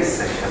 Very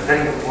essential,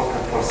 very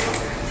important for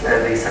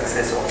the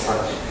success of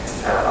such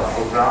a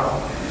program.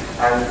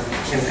 And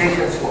in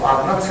patients who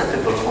are not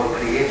suitable for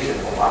creation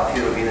of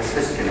arteriovenous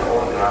fistula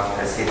or graft,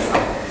 I see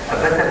a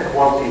better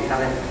quality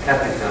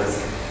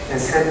catheters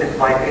inserted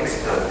by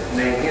expert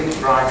may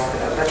give rise to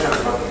a better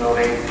blood flow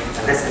rate,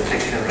 and less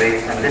infection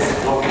rate, and less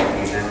clotting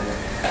even.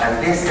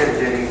 And this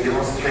surgery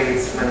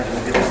demonstrates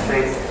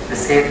the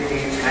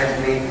safety,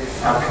 friendly,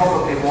 and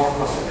probably more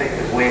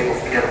cost-effective way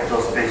of care of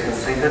those patients.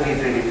 So you don't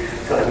need really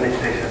to admit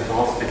patients to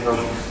hospital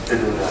to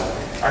do that.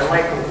 And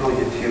my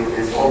conclusion to you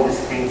is always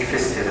think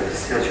fistula.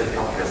 Fistula should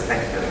come first.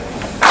 Thank you very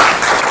much.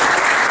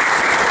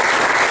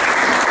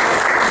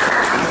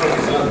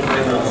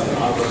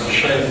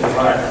 الشيء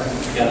الرائع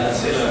يعني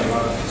أسئلة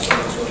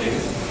سؤالين.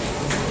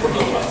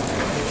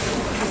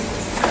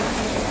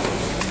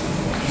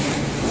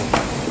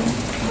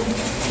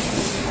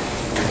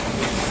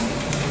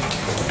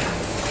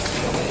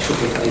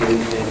 شكرا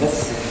بس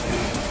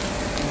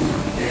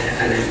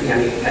أنا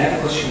يعني I have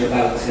a question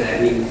about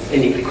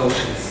any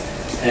precautions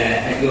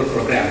at your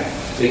program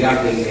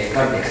regarding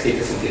cardiac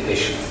status of the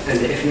patients,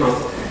 and if not,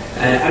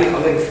 are you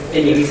aware of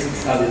any recent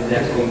studies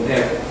that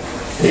compare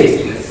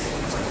fistulas,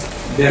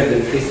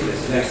 burden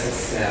fistulas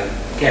versus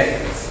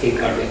catheters in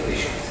cardiac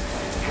patients?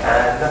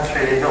 Not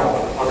really, no.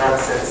 Well,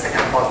 that's the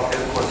second part of the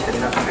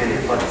question, not really.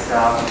 But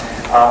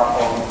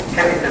on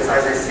catheters,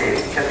 as I say,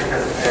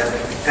 catheters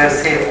per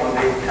se on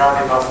the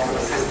cardiovascular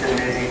system,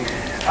 maybe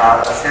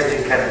a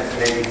surgeon can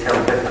maybe tell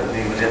better than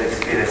me with their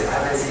experience. I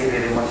haven't seen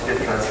really much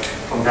difference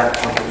from that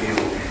point of view.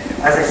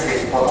 As I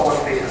said, for all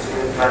patients we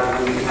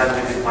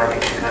evaluated by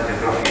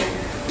echocardiography,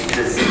 which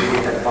is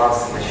really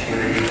advanced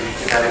machinery,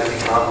 evaluating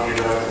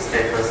cardiac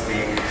status, the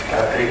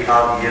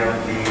pericardium,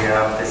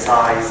 the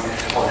size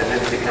of the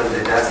ventricle, the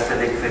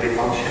diastolic really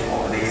function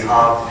of the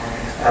heart,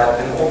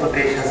 and all the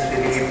patients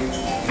really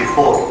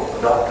before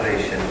the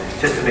operation,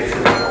 just to make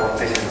sure that our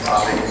patients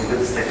are in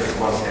good status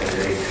for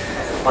surgery.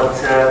 But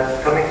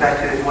coming back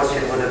to the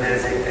question whether there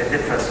is a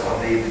difference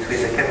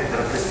between the catheter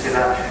and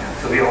fistula,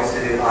 to be honest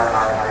with you,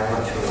 I'm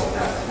not sure of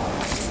that one.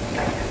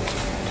 Thank you.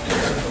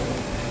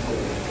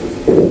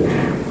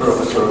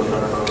 Professor,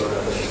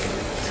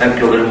 thank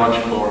you very much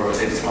for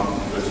excellent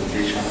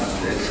presentation and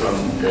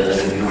excellent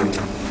review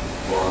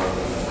for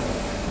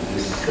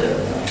this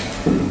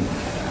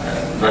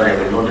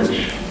valuable knowledge.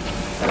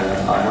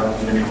 I have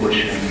many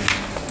questions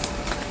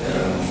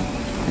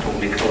to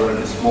be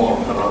covering more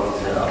about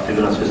the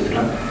arteriovenous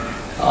fistula.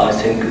 I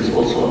think is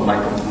also my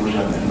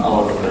conclusion in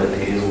our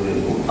locality.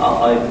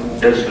 I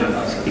personally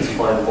am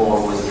satisfied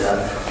more with the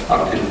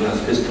arteriovenous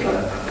fistula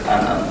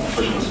and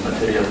autogenous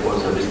material for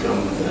the visceral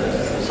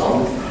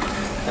result.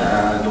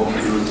 Don't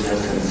use the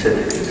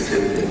synthetic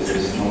except if there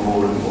is no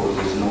role or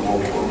there is no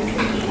hope for making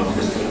autogenous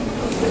fistula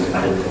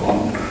later on.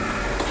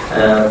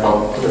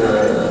 But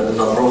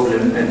the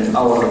problem in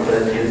our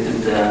locality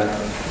is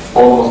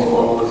almost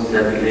always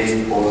the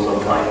delay for the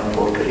time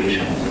for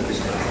creation of the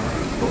fistula,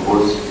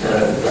 because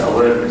the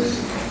awareness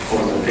for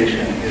the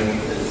patient here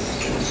is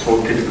so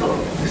difficult,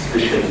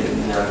 especially in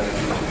the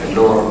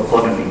lower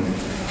economy.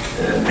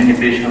 Many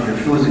patients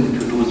refusing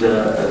to do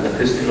the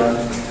fistula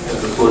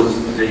because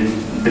they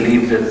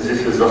believe that this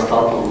is the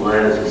start of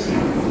dialysis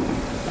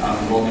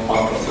and not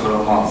after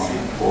several months.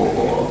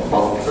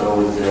 But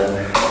with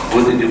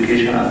good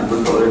education and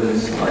good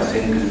awareness, I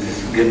think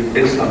this gives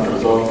excellent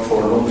result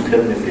for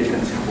long-term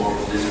patients for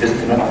this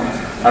fistula,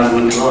 and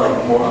we try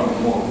more and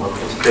more, but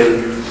we still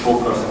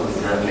focus with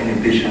many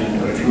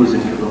patients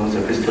refusing to do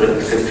the fistula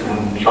except when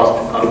just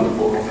come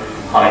for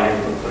high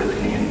level of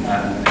creatinine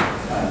and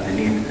they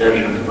need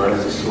urgent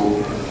dialysis, so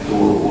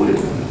we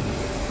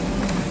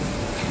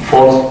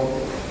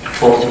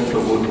force it to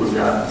go to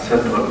the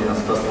central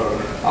venous catheter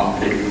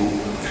until you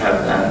have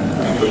an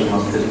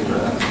autogenous fistula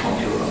and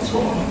nodule and so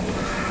on.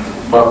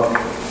 But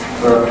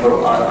I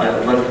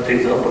would like to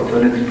take the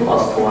opportunity to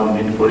ask one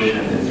main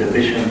question. Is the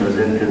patient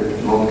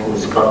presented not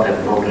with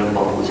cardiac problem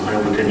but with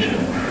hypotension?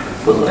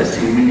 Because I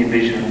see many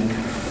patients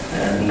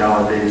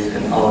nowadays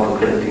in our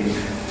locality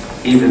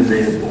even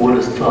they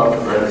will start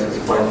dialysis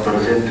by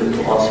presented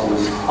to us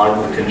with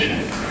hypertension.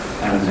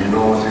 And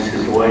this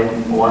is why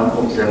one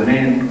of the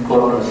main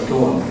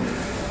cornerstone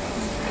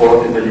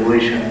for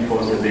evaluation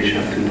for the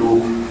patient to do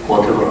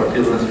whatever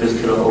arterial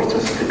fistula or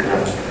cystic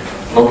graft.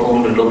 Not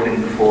only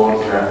looking for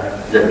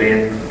the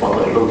pain, but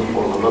I look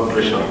for the blood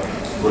pressure,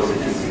 because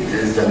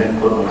this is the main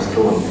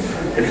cornerstone.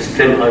 If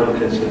still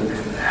hypertension,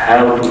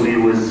 how to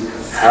deal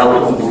with, how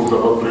to improve the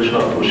blood pressure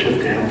to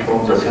shift him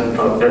from the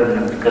central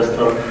permanent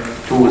caster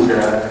to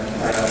the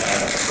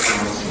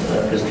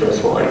fistula.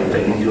 So I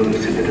need your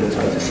experience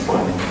at this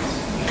point.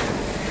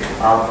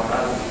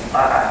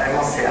 I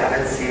must say I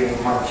haven't seen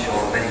much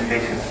or many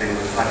patients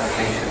with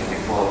hypertension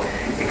before,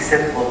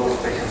 except for those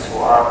patients who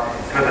are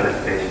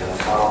prevalent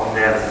patients who are on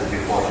dialysis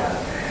beforehand.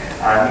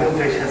 New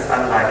patients,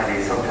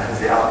 unlikely, sometimes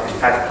they are in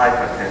fact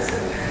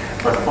hypertensive.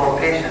 But for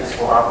patients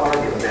who are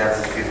already on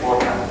dialysis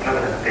beforehand,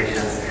 prevalent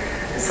patients,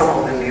 some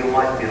of them you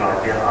might be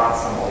right, there are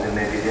some of them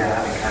maybe they are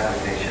having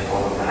hypertension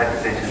or on the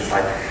hypertension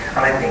side.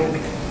 And I think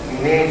the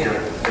major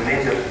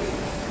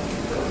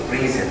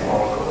reason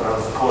or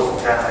cause of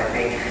that, I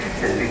think,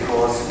 is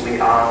because we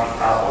are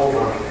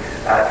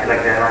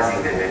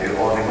dialyzing them maybe,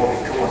 or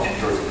removing too much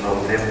fluid from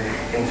them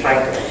in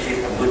trying to achieve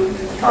a good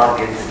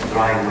target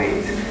dry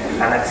weight.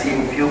 And I've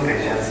seen few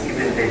patients,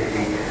 even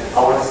lately,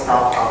 our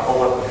staff are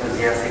over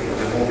enthusiastic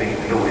of removing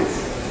fluids.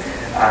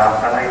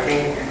 And I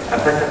think a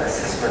better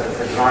assessment of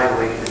the dry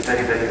weight is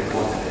very, very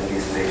important in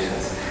these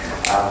patients.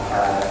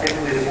 If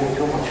we remove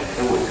too much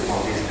fluid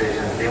from these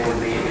patients, they will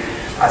be,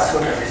 as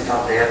soon as they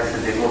start dialysis,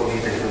 they will be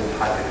with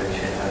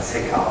hypertension and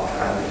sick out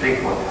and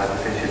frequent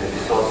hypertension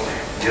episodes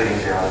during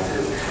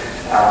dialysis.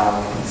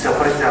 So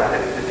for example,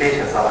 if the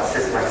patients are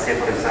assessed, like say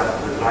for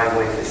example, the dry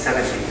weight is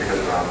 70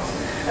 kilograms,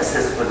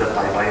 assessed whether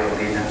by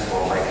bioimpedance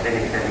or by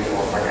clinically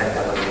or by any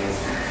other means,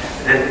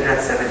 then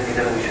at 70,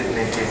 then we should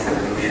maintain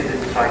 70. We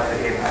shouldn't try to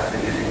aim at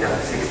reducing that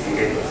to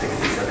 68 or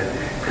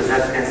 67, because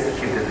that tends to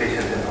keep the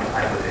patient on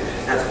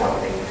hypertension. That's one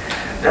thing.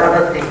 The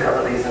other thing, the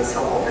other reason,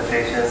 some of the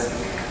patients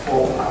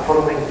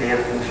following their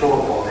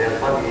control of their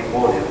body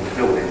volume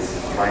fluids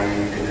by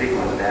the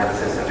frequent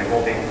dialysis and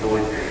removing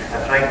fluid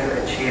and trying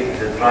to achieve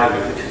the dry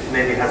weight, which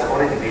maybe has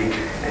already been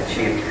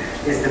achieved,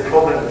 is the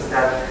problem is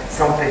that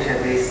some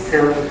patients they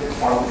still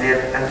on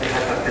their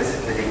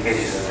antihypertensive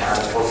medications,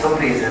 and for some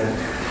reason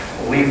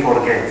we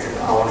forget,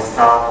 our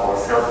staff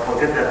ourselves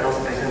forget that those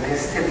patients are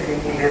still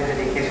taking their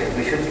medication.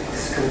 We should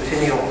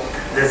discontinue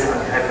this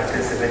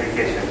antihypertensive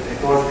medication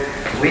because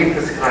we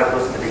prescribe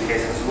those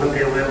medications when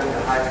they were on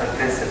the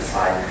hypertensive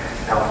side.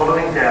 Now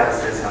following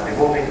dialysis and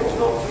removing all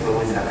those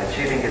fluids and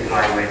achieving a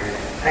dry weight,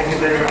 thank you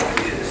very much.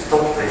 We should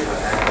stop these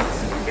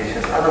antihypertensive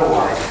medications.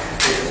 Otherwise,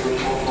 patients will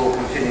also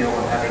continue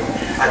on having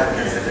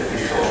hypertensive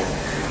episodes.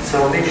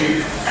 So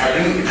maybe a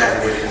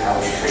re-evaluation, I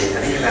would say, a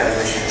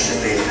re-evaluation of the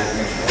patient,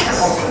 and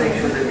also make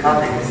sure the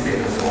cardiac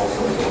status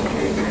also is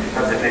okay.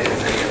 Not the patients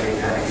that may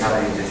have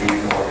cardiac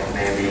disease, or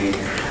maybe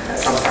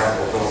sometimes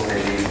of those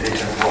maybe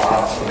patients who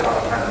are on the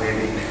other hand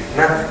maybe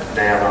not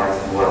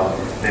dialyzed well,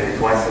 maybe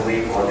twice a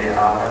week, or they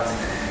are not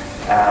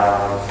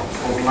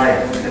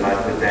compliant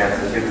with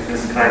dialysis. You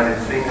prescribe it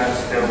 3 times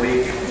per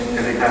week,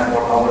 every time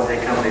 4 hours they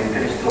come, they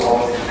finish 2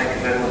 hours, thank you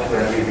very much for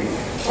leaving.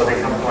 Or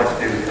they come twice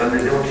per week, and they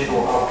don't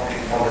show up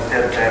on the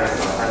 3rd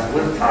dialysis. And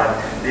with time,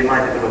 they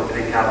might develop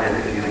precardial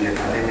effusion,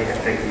 and they may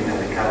affect even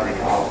the cardiac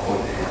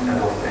output,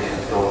 and those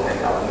patients don't end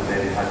up with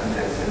very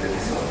hypertensive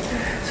episode.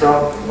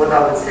 So what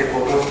I would say for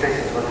those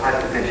patients with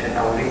hypertension,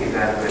 I will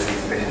re-evaluate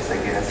these patients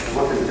again and see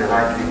what is the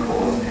likely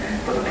cause.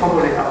 But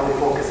probably I will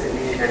focus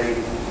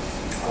initially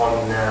on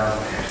the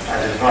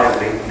dry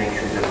weight, make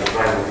sure that the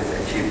dry weight is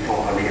achieved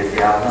properly, as they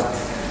are not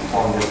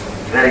on the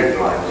very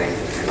dry weight,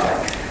 if you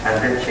like, and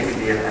then check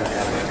their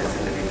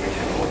antihypertensive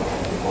medication on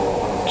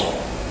all.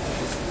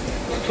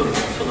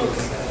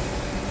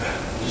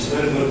 It's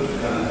very good.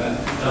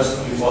 Just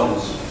 2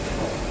 points.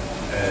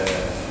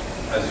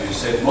 As you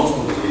said, most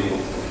of the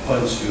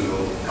points you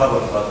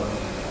covered, but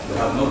we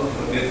have not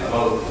forget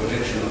about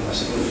projection of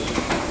acidosis.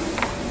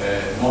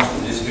 Most of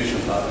these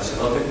patients are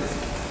acidotic,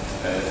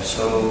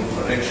 so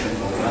correction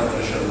of blood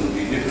pressure will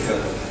be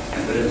difficult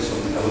in presence of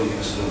metabolic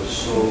acidosis.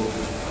 So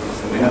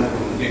we have to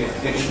take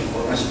protection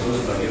for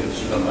acidosis by giving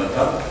sodium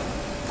bicarbonate.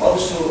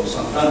 Also,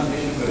 sometimes if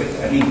you correct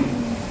anemia,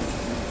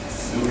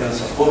 you can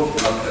support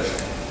blood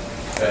pressure.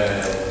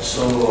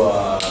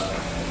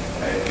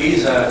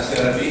 ESA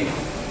therapy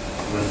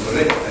will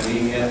correct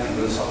anemia and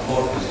will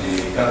support the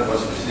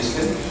cardiovascular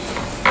system.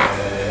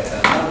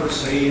 And number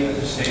 3, as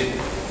I said,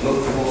 look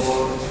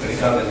for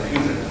pericardial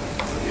effusion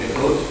to be a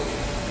good,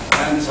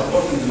 and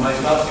supporting the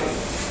myocardium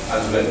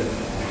as well,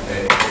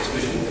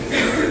 especially if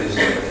there is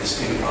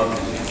ischemic heart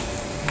disease.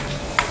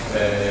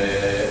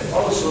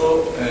 Also,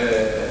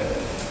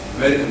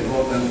 very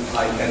important,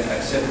 I can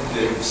accept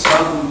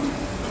some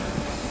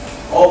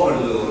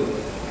overload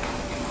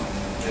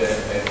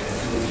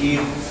to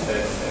keep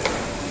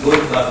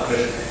good blood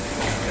pressure.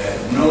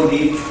 No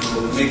need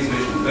to make the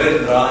patient very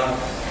dry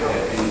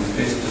in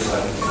phase 2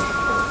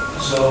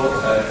 hypertension. So,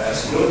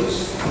 acidosis,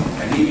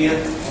 anemia,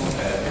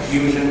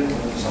 perfusion,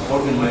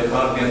 supporting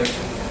myocardium,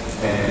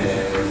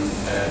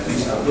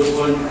 these are those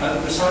points.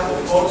 And besides,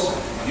 of course,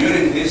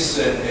 during this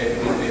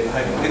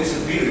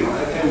hypertensive period,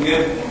 I can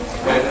give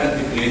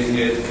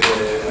antiplatelet,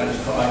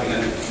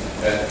 anticoagulant,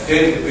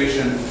 till the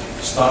patient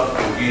start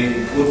to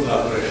gain good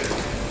blood pressure.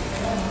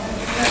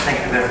 Thank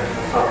you very much,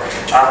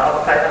 Professor. If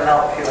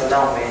you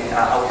allow me,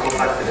 I'll go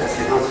back to the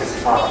acidosis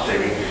part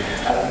really.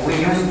 We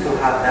used to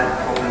have that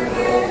problem in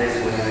the old days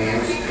when we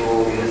used to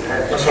use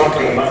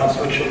acetate.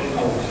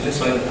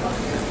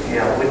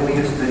 Yeah, when we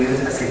used to use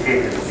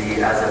acetate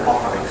as a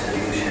buffering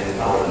solution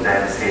for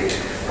dialysate.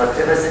 But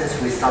ever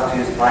since we started to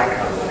use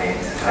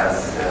bicarbonate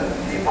as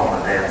the buffer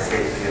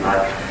dialysate, if you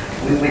like,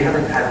 we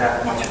haven't had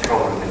that much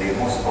problem really.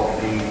 Most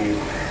of the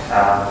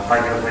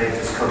bicarbonate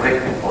is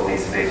corrected for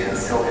these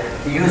patients. So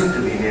it used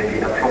to be maybe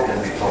a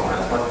problem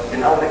beforehand, but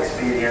in our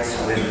experience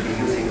with the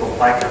using of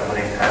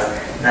bicarbonate as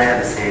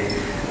dialysate,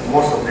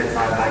 most of the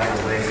time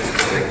bicarbonate is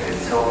corrected.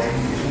 So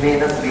it may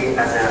not be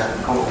as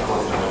a common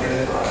cause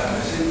nowadays. I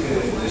think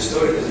the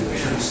story is the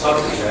patient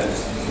starts with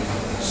dialysis.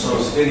 So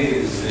steady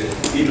is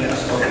even as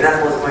well. And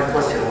that was my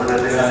question, whether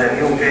this is a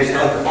new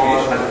patient or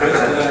a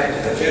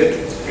prevalent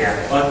patient. Yeah.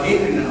 But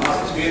even in our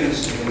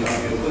experience, when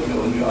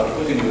you are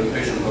putting your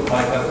patient on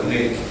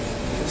bicarbonate,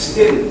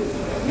 still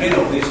many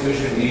of these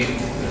patients need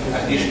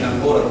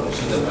additional oral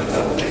sodium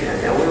bicarbonate.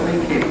 Yeah, we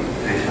will keep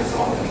patients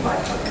on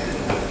bicarbonate.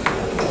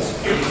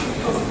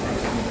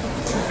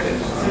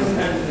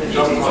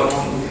 Just one.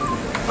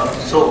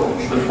 So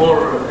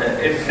before,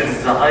 if there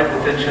is a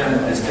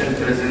hypotension still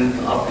present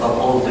after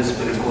all this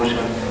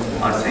precaution,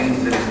 I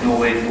think there is no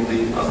way to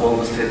be a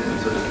bold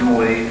statement. There is no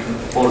way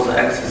for the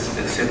access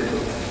except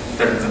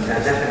treatment.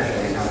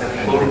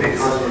 Definitely,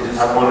 because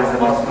otherwise the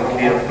hospital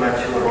will not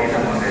sure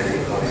even already.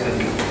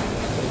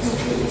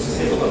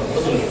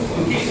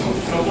 In case of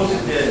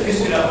thrombosis,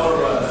 fistula or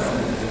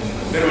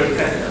burial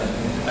catheter,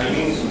 I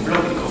mean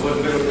blocking of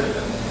burial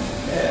catheter,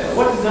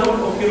 what is the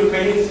role of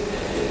urokinase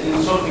in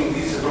solving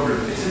this problem?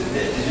 Is it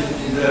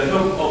the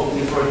job of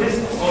nephrologist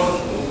or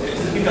it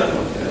is because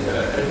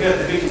refer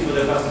the patient to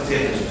the vascular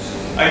surgeon?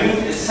 I mean,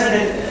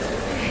 silent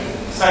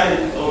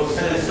or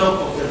sudden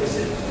stop of the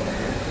vessel.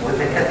 With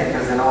the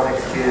catheters, in our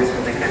experience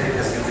with the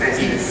catheters, you face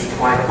this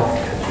quite often.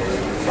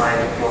 You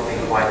find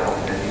clotting quite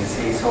often. You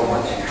see so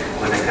much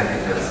with the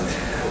catheters.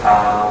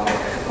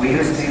 We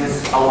used to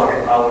use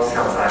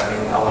ourselves, I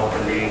mean our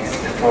colleagues,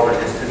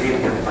 nephrologists, to deal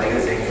with by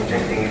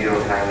injecting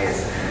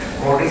urokinase.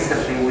 More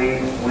recently,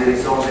 we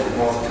resorted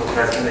more to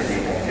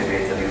plasminogen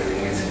activator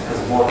using it because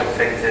it's more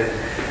effective.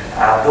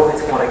 Though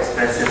it's more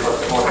expensive, but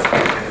it's more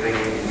effective really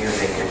in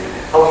using it.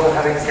 However,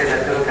 having said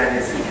that,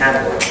 urokinase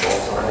can work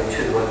also, and it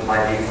should work by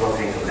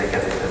declotting of the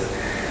catheters.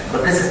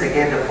 But this is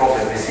again the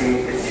problem. You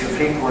see, you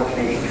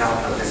frequently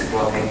encounter this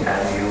clotting,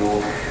 and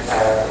you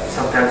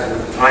sometimes you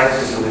try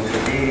to do it to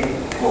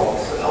declot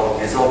or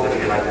dissolve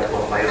it like that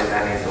by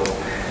urokinase or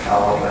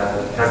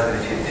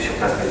tissue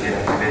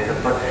plasminogen activator.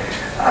 But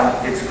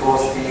it's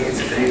costly, it's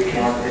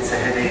frequent, it's a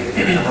headache,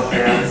 it's an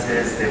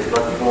appearances, the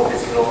blood flow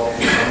is low,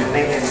 and you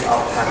may end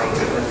up having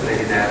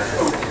eventually dialysis.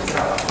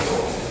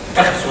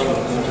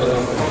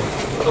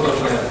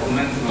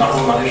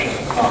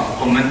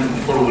 Comment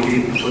before we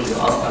leave, because you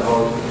asked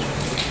about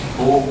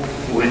who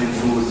will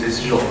do this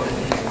job.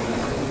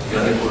 The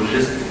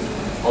nephrologist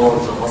or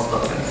the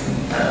vascular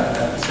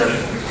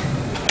surgeon.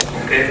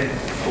 Okay?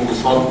 Who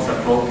solve the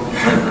problem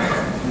inside the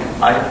heart.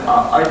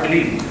 I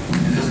believe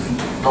this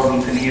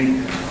doesn't need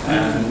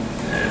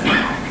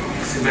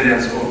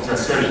experience of the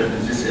surgeon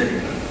in this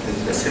area.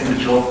 It's a simple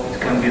job.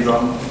 It can be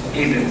done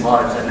even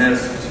by the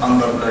nurse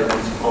under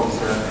guidance of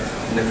the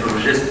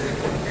nephrologist.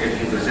 If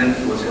you present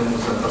with him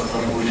with a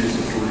custom which is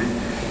included,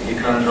 he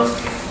can just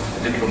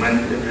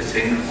document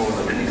everything for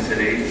the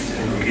X-ray,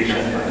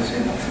 location,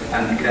 everything,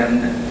 and he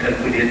can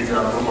calculate the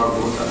proper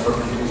dose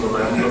according to the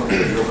diameter of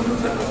the lumen of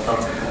the cluster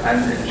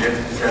and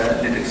inject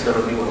the lytic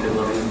therapy,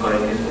 whatever is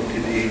guided or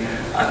TBA,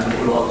 and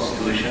follow up the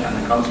situation and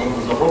can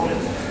solve the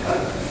problem.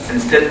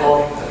 Instead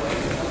of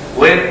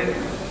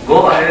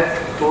go ahead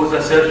to the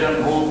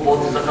surgeon who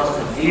bought the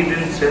custom,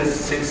 even since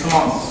 6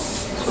 months.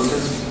 So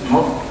this is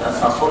not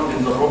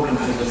solving the problem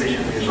for the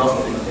patient, it's just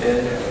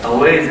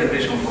away the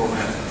patient from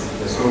him.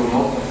 So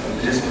not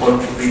this point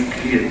to be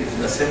clear.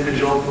 A simple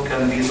job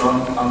can be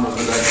done under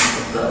the guidance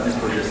of the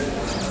nephrologist.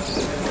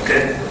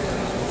 Okay?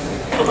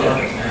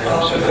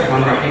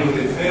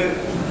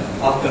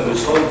 After we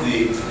solve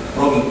the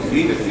problem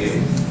immediately,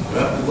 we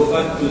have to go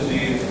back to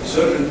the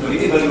surgeon to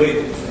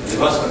re-evaluate the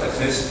vascular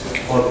access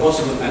for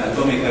possible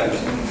anatomical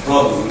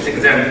problems.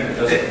 Exactly.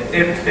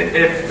 If the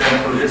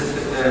nephrologist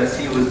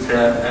see with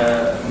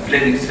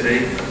plain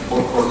X-ray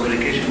or for the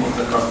location of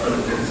the cluster,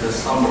 there is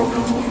some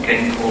problem of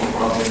kink or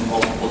problem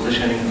of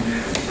positioning,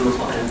 so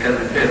I can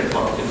repair.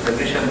 But if the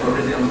patient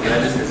already on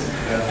dialysis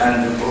and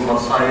the proper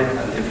side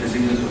and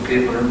everything is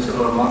okay for him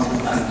several months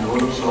and the whole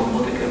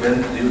thrombotic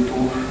event due to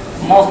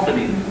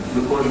mostly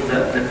because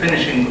the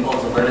finishing of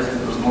the dialysis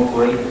is not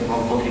well,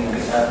 not putting a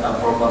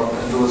proper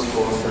dose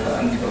for the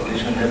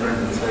anticoagulation heparin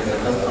inside the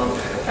cluster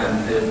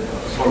and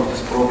solve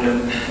this problem.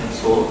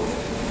 So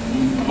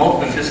not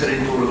necessary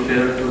to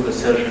refer to the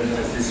surgeon,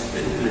 as this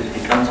he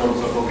can solve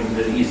the problem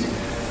very easy.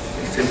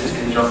 Except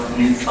he just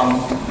needs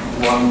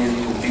someone needs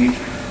to be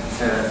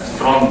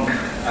strong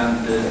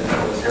and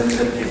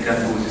himself he can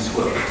do this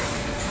work.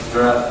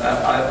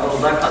 I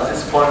would like at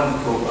this point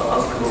to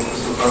ask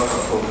Professor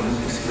Karkar from his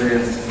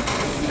experience.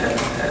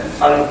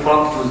 Are you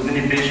prompt with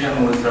many patients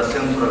with a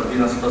central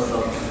venous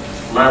cluster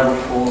liable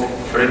for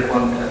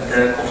frequent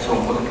attack of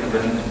thrombotic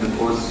event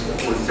because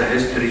with the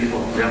history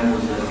of them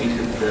with the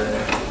repeated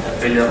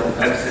failure of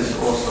access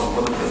or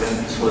thrombotic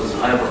event, this was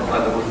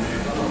hypercoagulable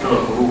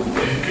lateral group,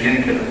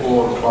 clinical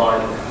or by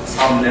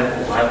some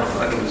level of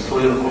hypercoagulable. So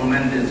you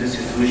recommend in this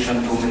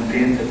situation to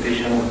maintain the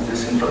patient with this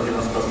central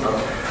venous cluster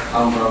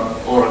under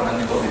oral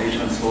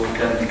anticoagulation so it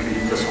can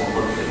decrease the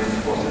thrombotic event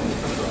for them.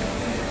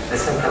 The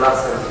simple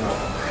answer is no.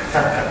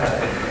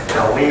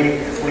 No, I'll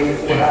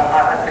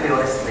tell you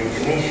honestly,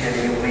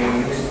 initially we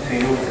used to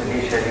use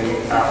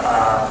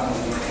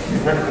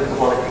not good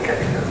quality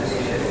catheters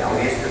initially, and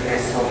we used to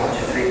face so much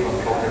frequent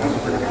problems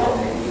with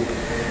clotting.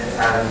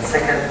 And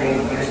second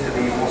thing used to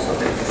be most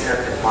of it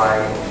inserted by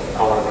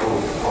our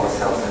group,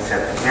 ourselves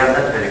inserted. We are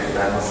not very good,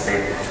 I must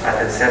say, at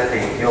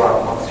inserting. You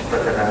are much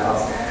better than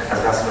us as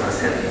vascular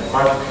surgeons.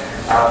 But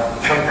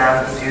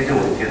sometimes you do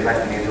it, you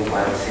actually do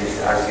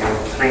biopsies as you're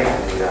trained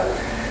to do that.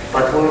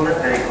 But we were not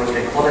very good.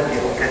 The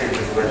quality of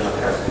catheters were not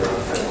as good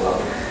as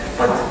well.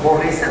 But more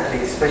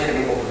recently,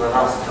 especially over the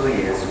last 2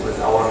 years, with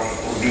our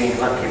being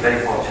lucky,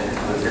 very fortunate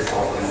with this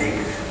open league,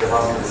 the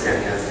vascular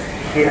surgeons,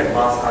 he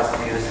advised us to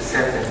use a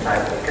certain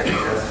type of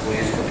catheters. We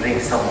used to bring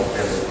some of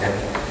them with him.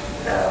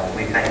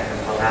 We thank him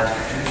for that.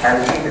 And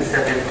he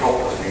inserted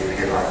properly, if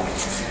you like.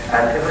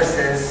 And ever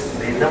since,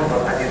 the number,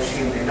 as you've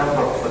seen, the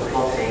number of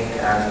clotting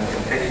and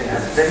infection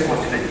has very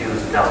much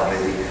reduced down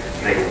really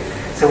rate.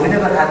 So we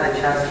never had the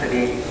chance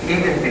really,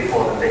 even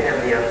before in the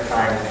earlier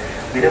time,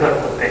 we never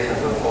put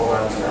patients on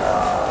oral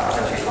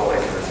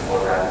anticoagulants for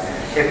that.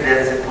 If there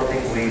is a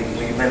clotting, we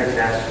manage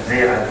that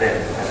there and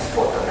then at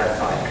spot at that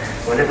time.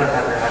 We never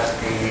had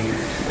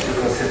to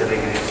consider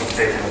really put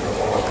patients on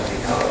oral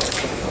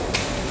anticoagulants.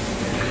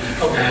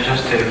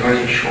 Just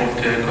very short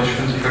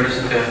questions.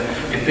 First,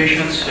 in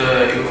patients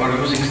you are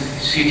using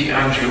CT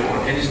angio or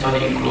any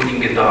study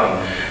including a dye,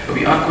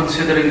 we are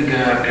considering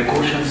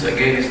precautions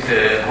against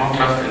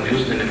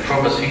contrast-induced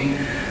nephropathy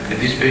in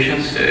these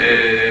patients.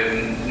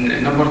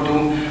 Number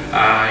two,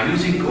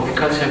 using of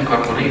calcium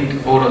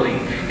carbonate orally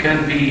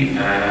can be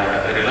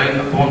relied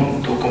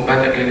upon to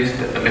combat against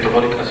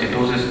metabolic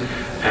acidosis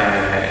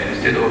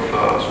instead of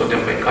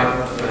sodium bicarb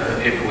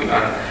if we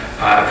are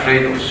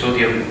afraid of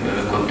sodium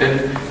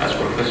content, as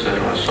Professor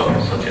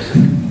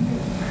suggested.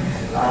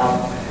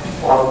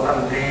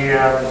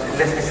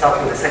 Let me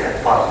start with the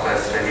second part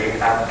first, really.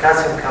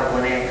 Calcium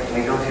carbonate,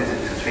 we don't use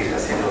it to treat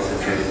acidosis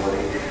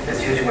usually.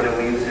 It's usually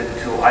we use it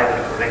to either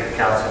correct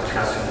calcium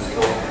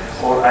slow,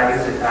 or I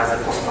use it as a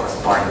phosphorus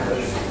binder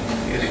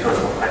because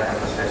of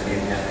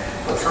hyperphosphatemia.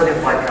 But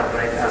sodium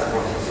bicarbonate, as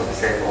Professor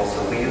said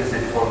also, we use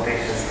it for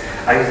patients.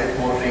 I use it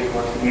more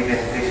frequently, even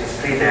patients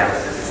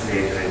pre-dialysis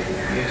stage really.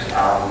 Yes.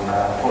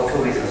 For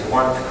two reasons.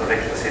 One, to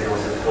correct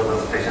acidosis for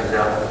those patients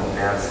that are on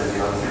dialysis.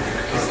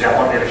 It's the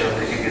only reason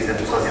to use the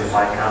sodium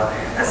bicarb.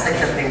 And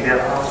second thing, there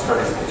are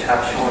studies which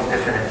have shown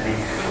definitely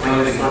when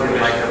you use sodium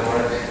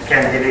bicarbonate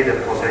can delay the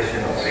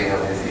progression of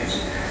renal disease.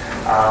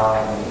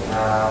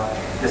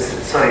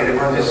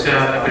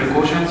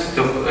 Precautions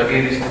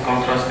against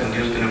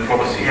contrast-induced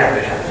nephropathy. Yeah,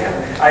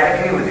 I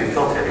agree with you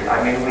totally.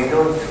 I mean, we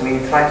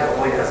try to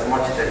avoid as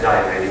much the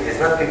dye really. It's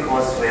not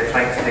because we're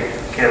trying to take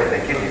care of the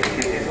kidney. The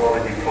kidney is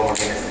already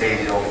probably in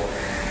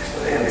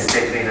the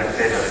stage renal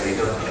failure. We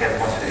don't care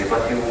much really,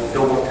 but you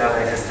don't want to have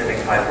any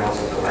systemic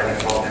fibrosis or any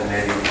problem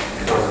maybe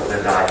because of the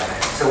dye.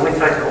 So we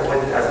try to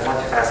avoid it as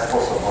much as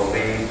possible.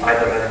 We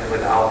either run it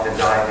without the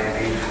dye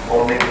maybe,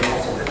 or maybe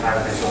most of the time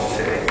we don't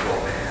do echo.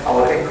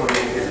 Our echo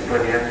is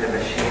brilliant. The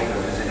machine, the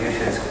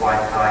resolution is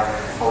quite high.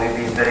 And we've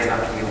been very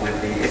lucky with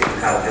the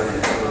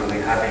echocardiography.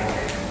 We're having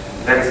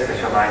very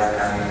specialized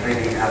and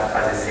really have,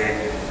 as I said,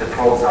 the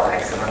probes are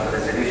excellent, the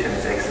resolution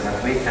is excellent.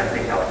 We can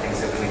pick up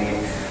things if we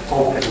need,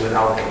 hopefully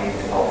without the need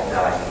of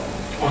dye.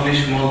 Only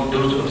small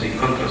dose of the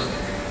contrast.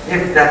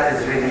 If that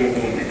is really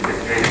needed,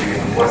 it's really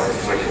in one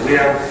situation.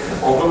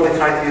 Although we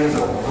try to use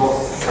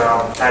those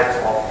types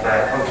of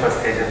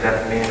contrast agents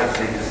that may not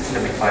lead to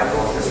systemic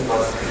fibrosis,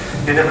 but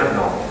you never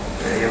know.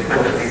 You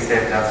better be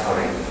safe than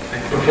sorry.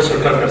 Professor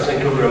Karkar,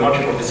 thank you very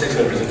much for this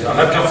excellent presentation.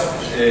 I have just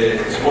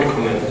a small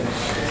comment.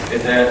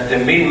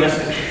 The main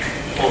message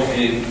of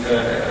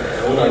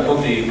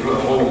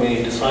when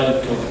we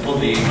decided to put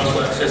the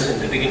vascular access in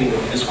the beginning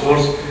of this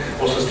course,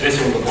 also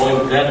stressing the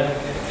point that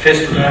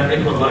fistula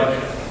equal life,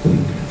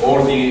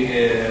 or the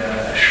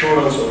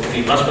assurance of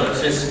the vascular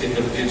access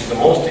is the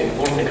most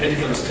important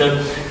critical step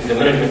in the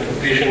management of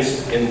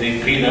patients in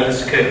the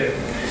pre-dialysis care.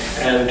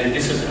 And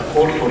this is a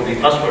call for the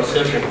vascular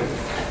surgeon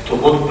to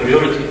put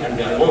priority,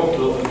 and I want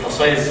to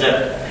emphasize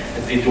that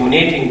the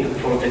dominating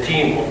for the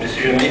team of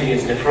decision making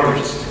is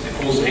nephrologist,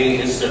 because he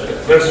is the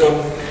person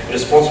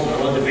responsible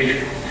about the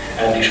patient.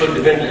 And you should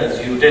depend,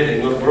 as you did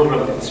in your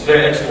program, it's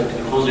very excellent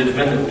because you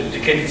depend on an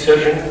educated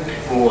surgeon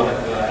who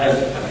has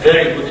a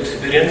very good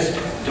experience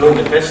doing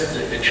the best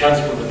chance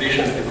for the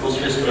patient because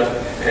fistula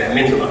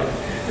means life.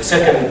 The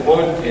second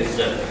point is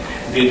that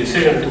the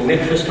decision to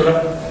make fistula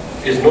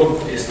is not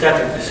a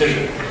static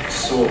decision.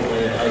 So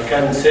I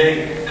can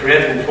say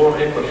creatinine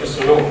 4 equal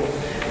fistula. No.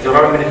 There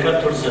are many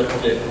factors that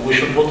we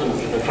should put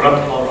in front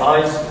of our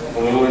eyes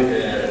when we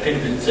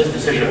take this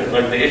decision,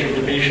 like the age of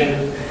the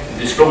patient,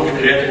 the slope of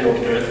creatinine or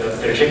the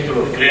trajectory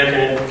of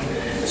creatinine.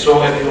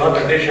 So if you have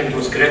a patient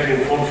who's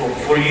creatinine 4 for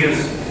 4 years,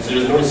 there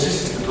is no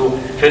necessity to do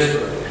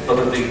fistula. But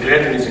if the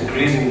creatinine is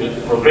increasing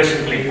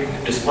progressively,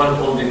 despite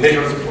all the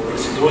measures for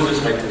acidosis,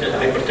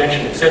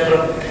 hypertension,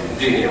 etc.,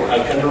 I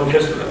can do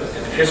fistula.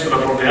 Fistula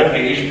for the young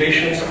age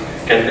patients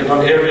can be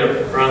done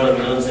earlier rather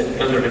than the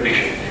elderly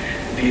patient.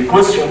 The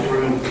question for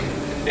you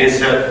is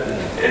that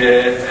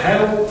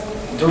how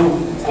to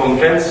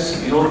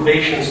convince your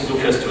patients to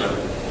fistula?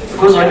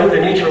 Because I know the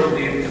nature of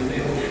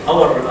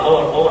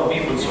our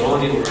people,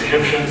 Saudi or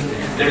Egyptians,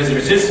 there is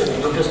resistance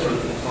to fistula.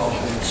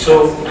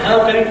 So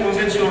how can you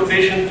convince your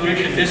patient to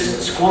reach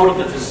this score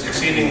that is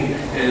exceeding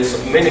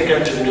many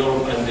countries in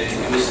Europe and the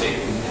USA?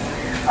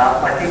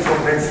 I think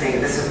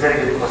convincing, this is a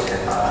very good question.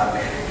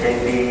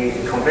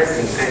 The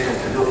convincing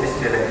patients to do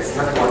fistula is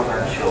not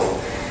one-man show.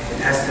 It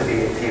has to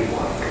be a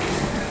teamwork.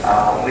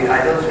 I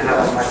don't rely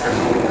on myself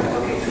when I'm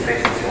talking to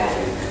patients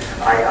only.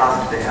 I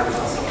ask the help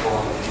and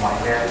support of my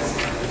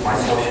nurse, my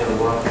social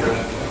worker,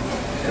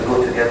 to go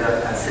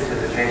together and sit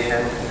with the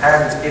patient,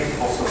 and if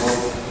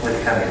possible, with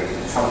family.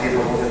 Some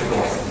people who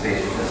influence the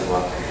patient as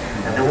well.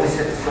 And then we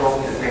sit talk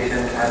to the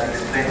patient and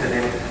explain to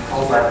them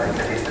how bad the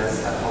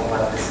catheters and how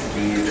bad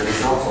the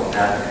results of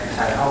that,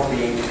 and how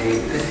the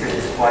fistula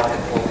is quite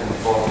important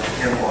for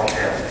him or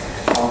her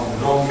on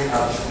long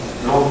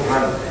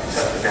run.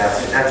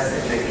 That is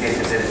in the case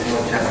if there is no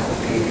chance of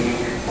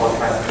PD or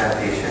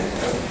transplantation.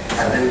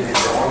 And then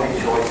the only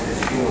choice is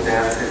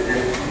hemodialysis. Then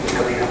if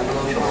we have no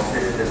choice,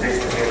 this is the best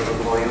available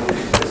for you.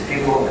 Because if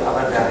you go the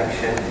other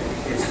direction,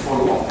 it's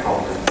full of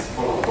problems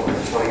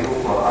for you,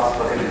 for us,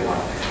 for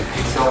everyone.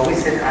 So we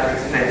sit and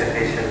explain the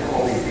patient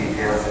all these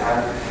details,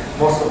 and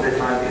most of the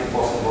time, if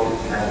possible,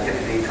 and if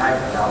the time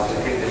allows,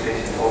 we take the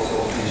patient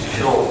also to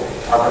show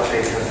other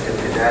patients in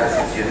the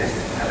dialysis unit.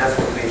 And that's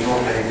what we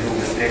normally do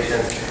with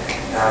patients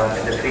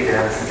in the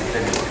pre-dialysis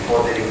clinic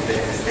before they reach the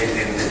end-stage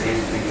renal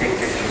disease. We take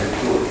patients to the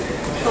tour,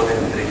 show them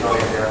the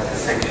peritoneal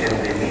dialysis section,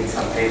 they meet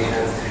some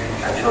patients,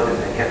 and show them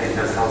the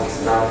catheters, how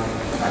it's done,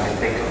 and they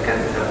take a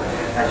catheter,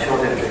 and show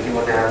them the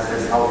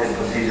hemodialysis, how the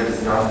procedure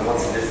is done.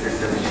 Once this is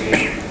the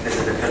machine, this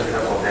is the filter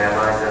of the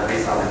dialyzer,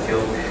 these are the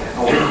tubes.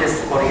 And we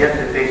just orient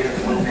the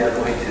patients what they are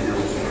going to do.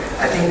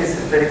 I think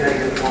this is very, very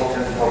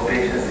important for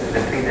patients in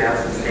the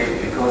pre-dialysis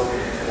stage, because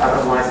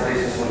otherwise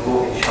patients will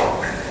go in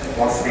shock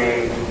once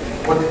they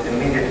put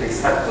immediately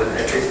stuck with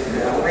a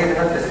fistula, or maybe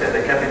not fistula,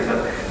 the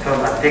catheter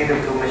from and take them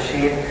to a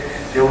machine.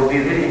 They will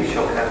be really in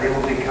shock and they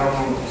will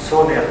become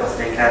so nervous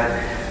they can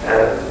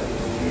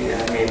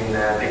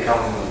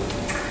become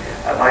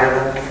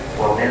violent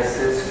for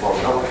nurses, for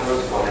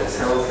doctors, for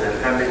themselves, their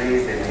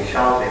families. They may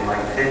shout, they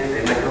might hit,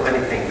 they may do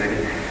anything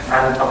really.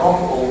 And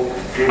above all,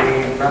 they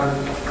may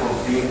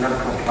be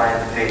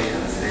non-compliant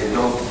patients. They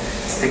don't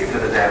stick to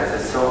the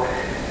dialysis. So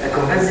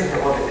convincing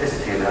about the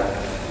fistula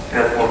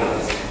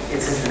performance, it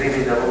is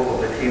really the role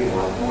of the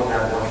teamwork, more than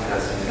one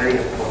person. Very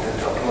important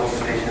to approach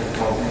the patient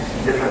from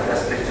different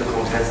aspects to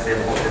convince them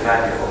of the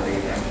value of the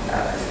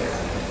fistula.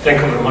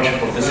 Thank you very much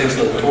for this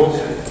excellent talk.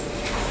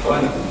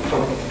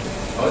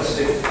 I would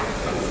say,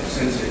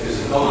 since it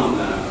is a common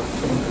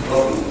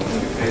problem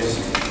we face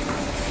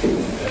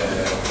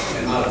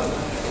in Arab,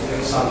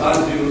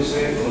 sometimes people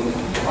say,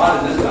 بعض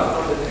الناس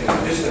بتعتقد ان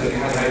الفسترة دي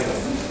حاجة هايفة.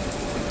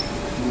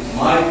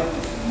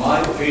 My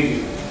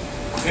opinion,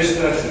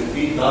 fistula should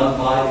be done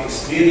by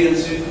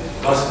experienced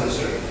vascular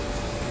surgeon.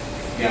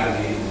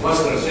 يعني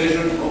vascular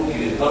surgeon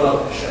ممكن يتدرب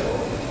في الشباب.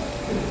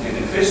 يعني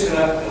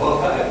الفسترة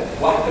هو فقط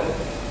واحدة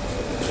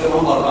عشان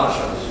هم 4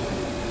 شخص.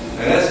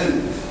 فلازم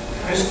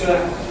فسترة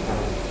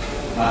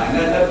مع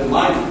انها تبدو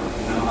ماينر،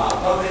 انما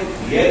اعتقد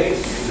يجب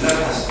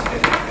نبحث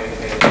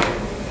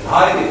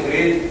الهايلي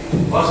تريند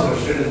vascular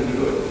surgeon to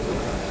do it.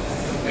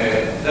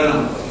 ده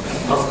انا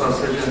vascular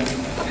surgeon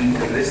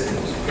interested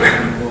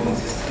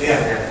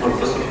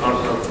Professor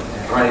Karkar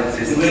writes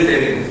this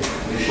statement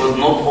because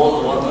not all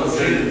what was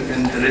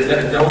interested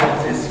in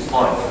this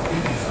point.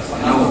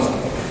 No,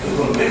 to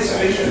convince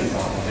patients,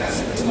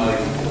 in my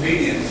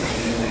opinion,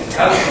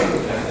 culture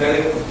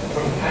تختلف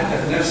حتى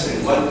في نفس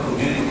الوالد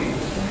كوميونتي.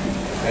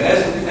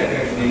 فلازم انت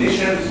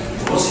ككلينيشن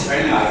تبص في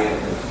عين العيان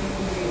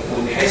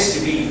وتحس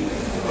بيه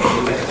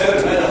وتختبر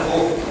مدى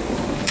خوفه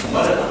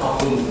ومدى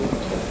تقبله.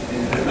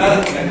 انت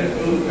دماغك انك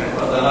تقول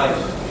كهرباء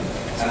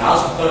انا عاوز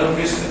اختار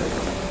الفيستر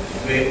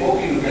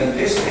ممكن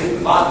كان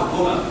تسال بعض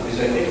الجمل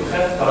اذا لقيته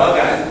خد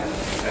تراجع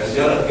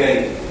الزياره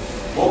الجايه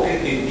ممكن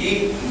تديه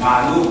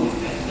معلومه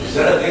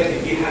الزياره الجايه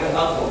تديه حاجه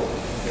اقوى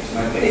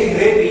ما تلاقيه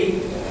ريدي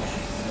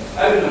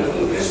قبل ما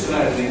تقول الفيستر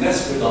فيستولا اللي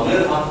الناس في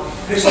ضميرها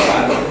فيستولا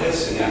على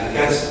الارسن يعني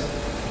كارثه.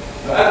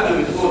 فقبل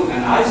ما تقول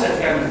انا عايزك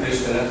تعمل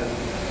فيستولا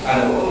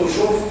انا بقول له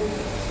شوف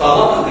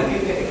طالما انك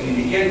انت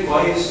كلينيكيا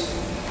كويس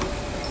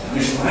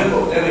مش مهم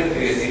قدامك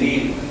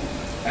كرياتينين،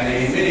 انا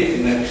يهمني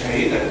انك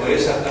شهيتك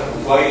كويسه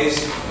بتاكل كويس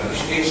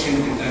مفيش اكشن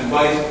بتنام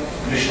كويس،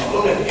 مش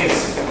هقول لك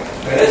اكس.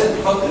 فلازم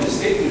تحط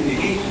الستيتمنت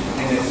دي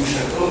انك مش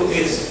هتقول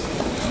اكس.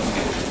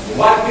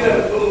 وبعد كده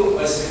بتقول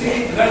له بس في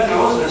احتمال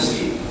نعوزها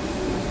سي.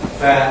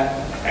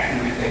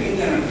 فاحنا محتاجين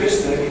نعمل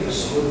فيستولا دي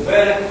بس خد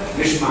بالك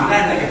مش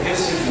معناها انك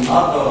هترسم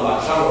النهارده ولا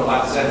بعد شهر ولا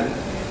بعد سنه.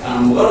 انا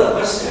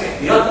مجرد بس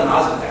احتياطا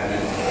عايزك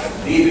تعملها.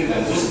 دي بيبقى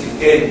الجزء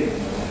الثاني.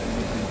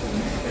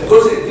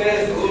 الجزء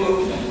الثالث تقول له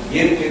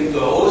يمكن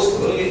تعوز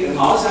تقول لي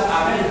انا عاوزك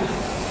اعملها.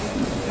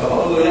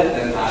 فبقول له لا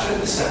ده انت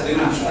عشان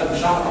تستخدمها مش قبل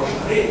شهر او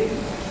شهرين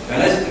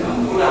فلازم تبقى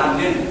موجوده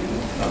عندنا.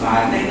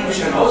 فمع ان احنا مش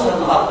هنعوزها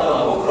النهارده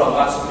ولا بكره ولا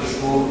بعد 6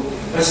 شهور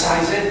بس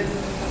عايزينها.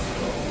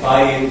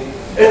 طيب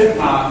افرض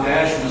ما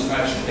عملتهاش وما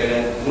سمعتش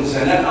الكلام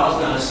واتزنقنا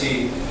عاوزنا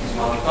نسيب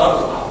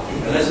هنضطر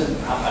فلازم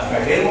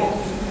افهمه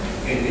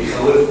اللي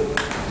يخوفه.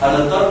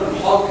 هنضطر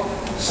نحط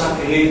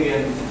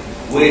ساكليبيان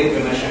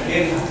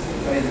وبمشاكلها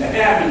فانت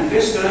اعمل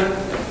فيستولا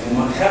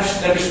وما تخافش.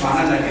 ده مش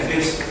معناه انك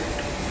هترسل،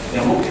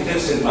 ده ممكن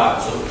ترسل بعد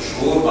 6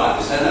 شهور بعد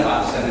سنه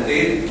بعد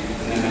سنتين،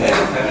 انما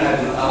لازم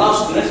تعملها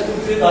بالاناقص. لازم يكون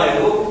في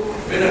دايلوج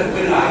بينك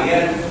وبين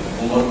العيان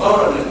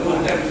ومضطر انك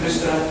تكون هتعمل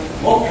فيستولا.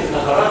 ممكن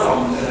تتراجع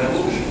وما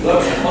تتراجعوش، ده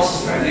مش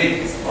هتبصص في عينيك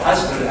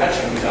وحاسب الاكشن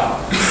بتاعه.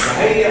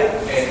 فهي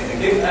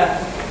بتبقى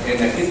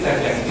انك انت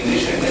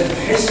كلينيشن لازم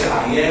تحس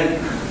العيان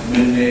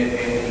من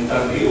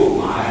انترفيو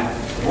معاه.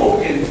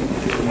 ممكن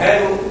تقولها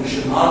له مش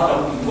النهارده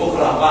ممكن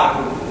بكره بعده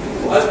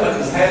واثبت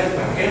تقولها له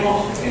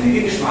تفهمه ان دي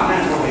مش معناها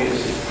ان هو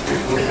يرسل،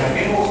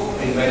 وتفهمه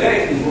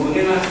البدائل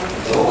المؤلمه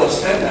اللي هو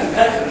استنى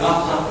لاخر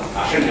لحظه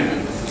عشان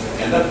يعملها.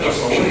 يعني ده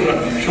تصوري.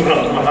 شكرا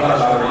دكتور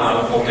محمد على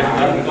التوضيح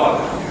ده.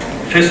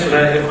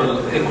 فيستولا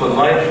ايكوال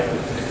لايف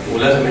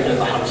ولازم احنا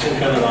نبقى حريصين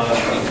فعلا على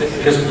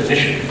فيستولا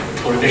انيشيتيف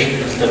or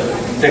initiative step.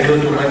 Thank you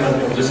Dr. Ayman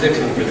for this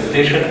excellent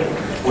presentation.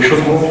 We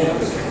should move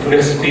to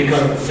next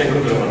speaker. Thank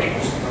you very much.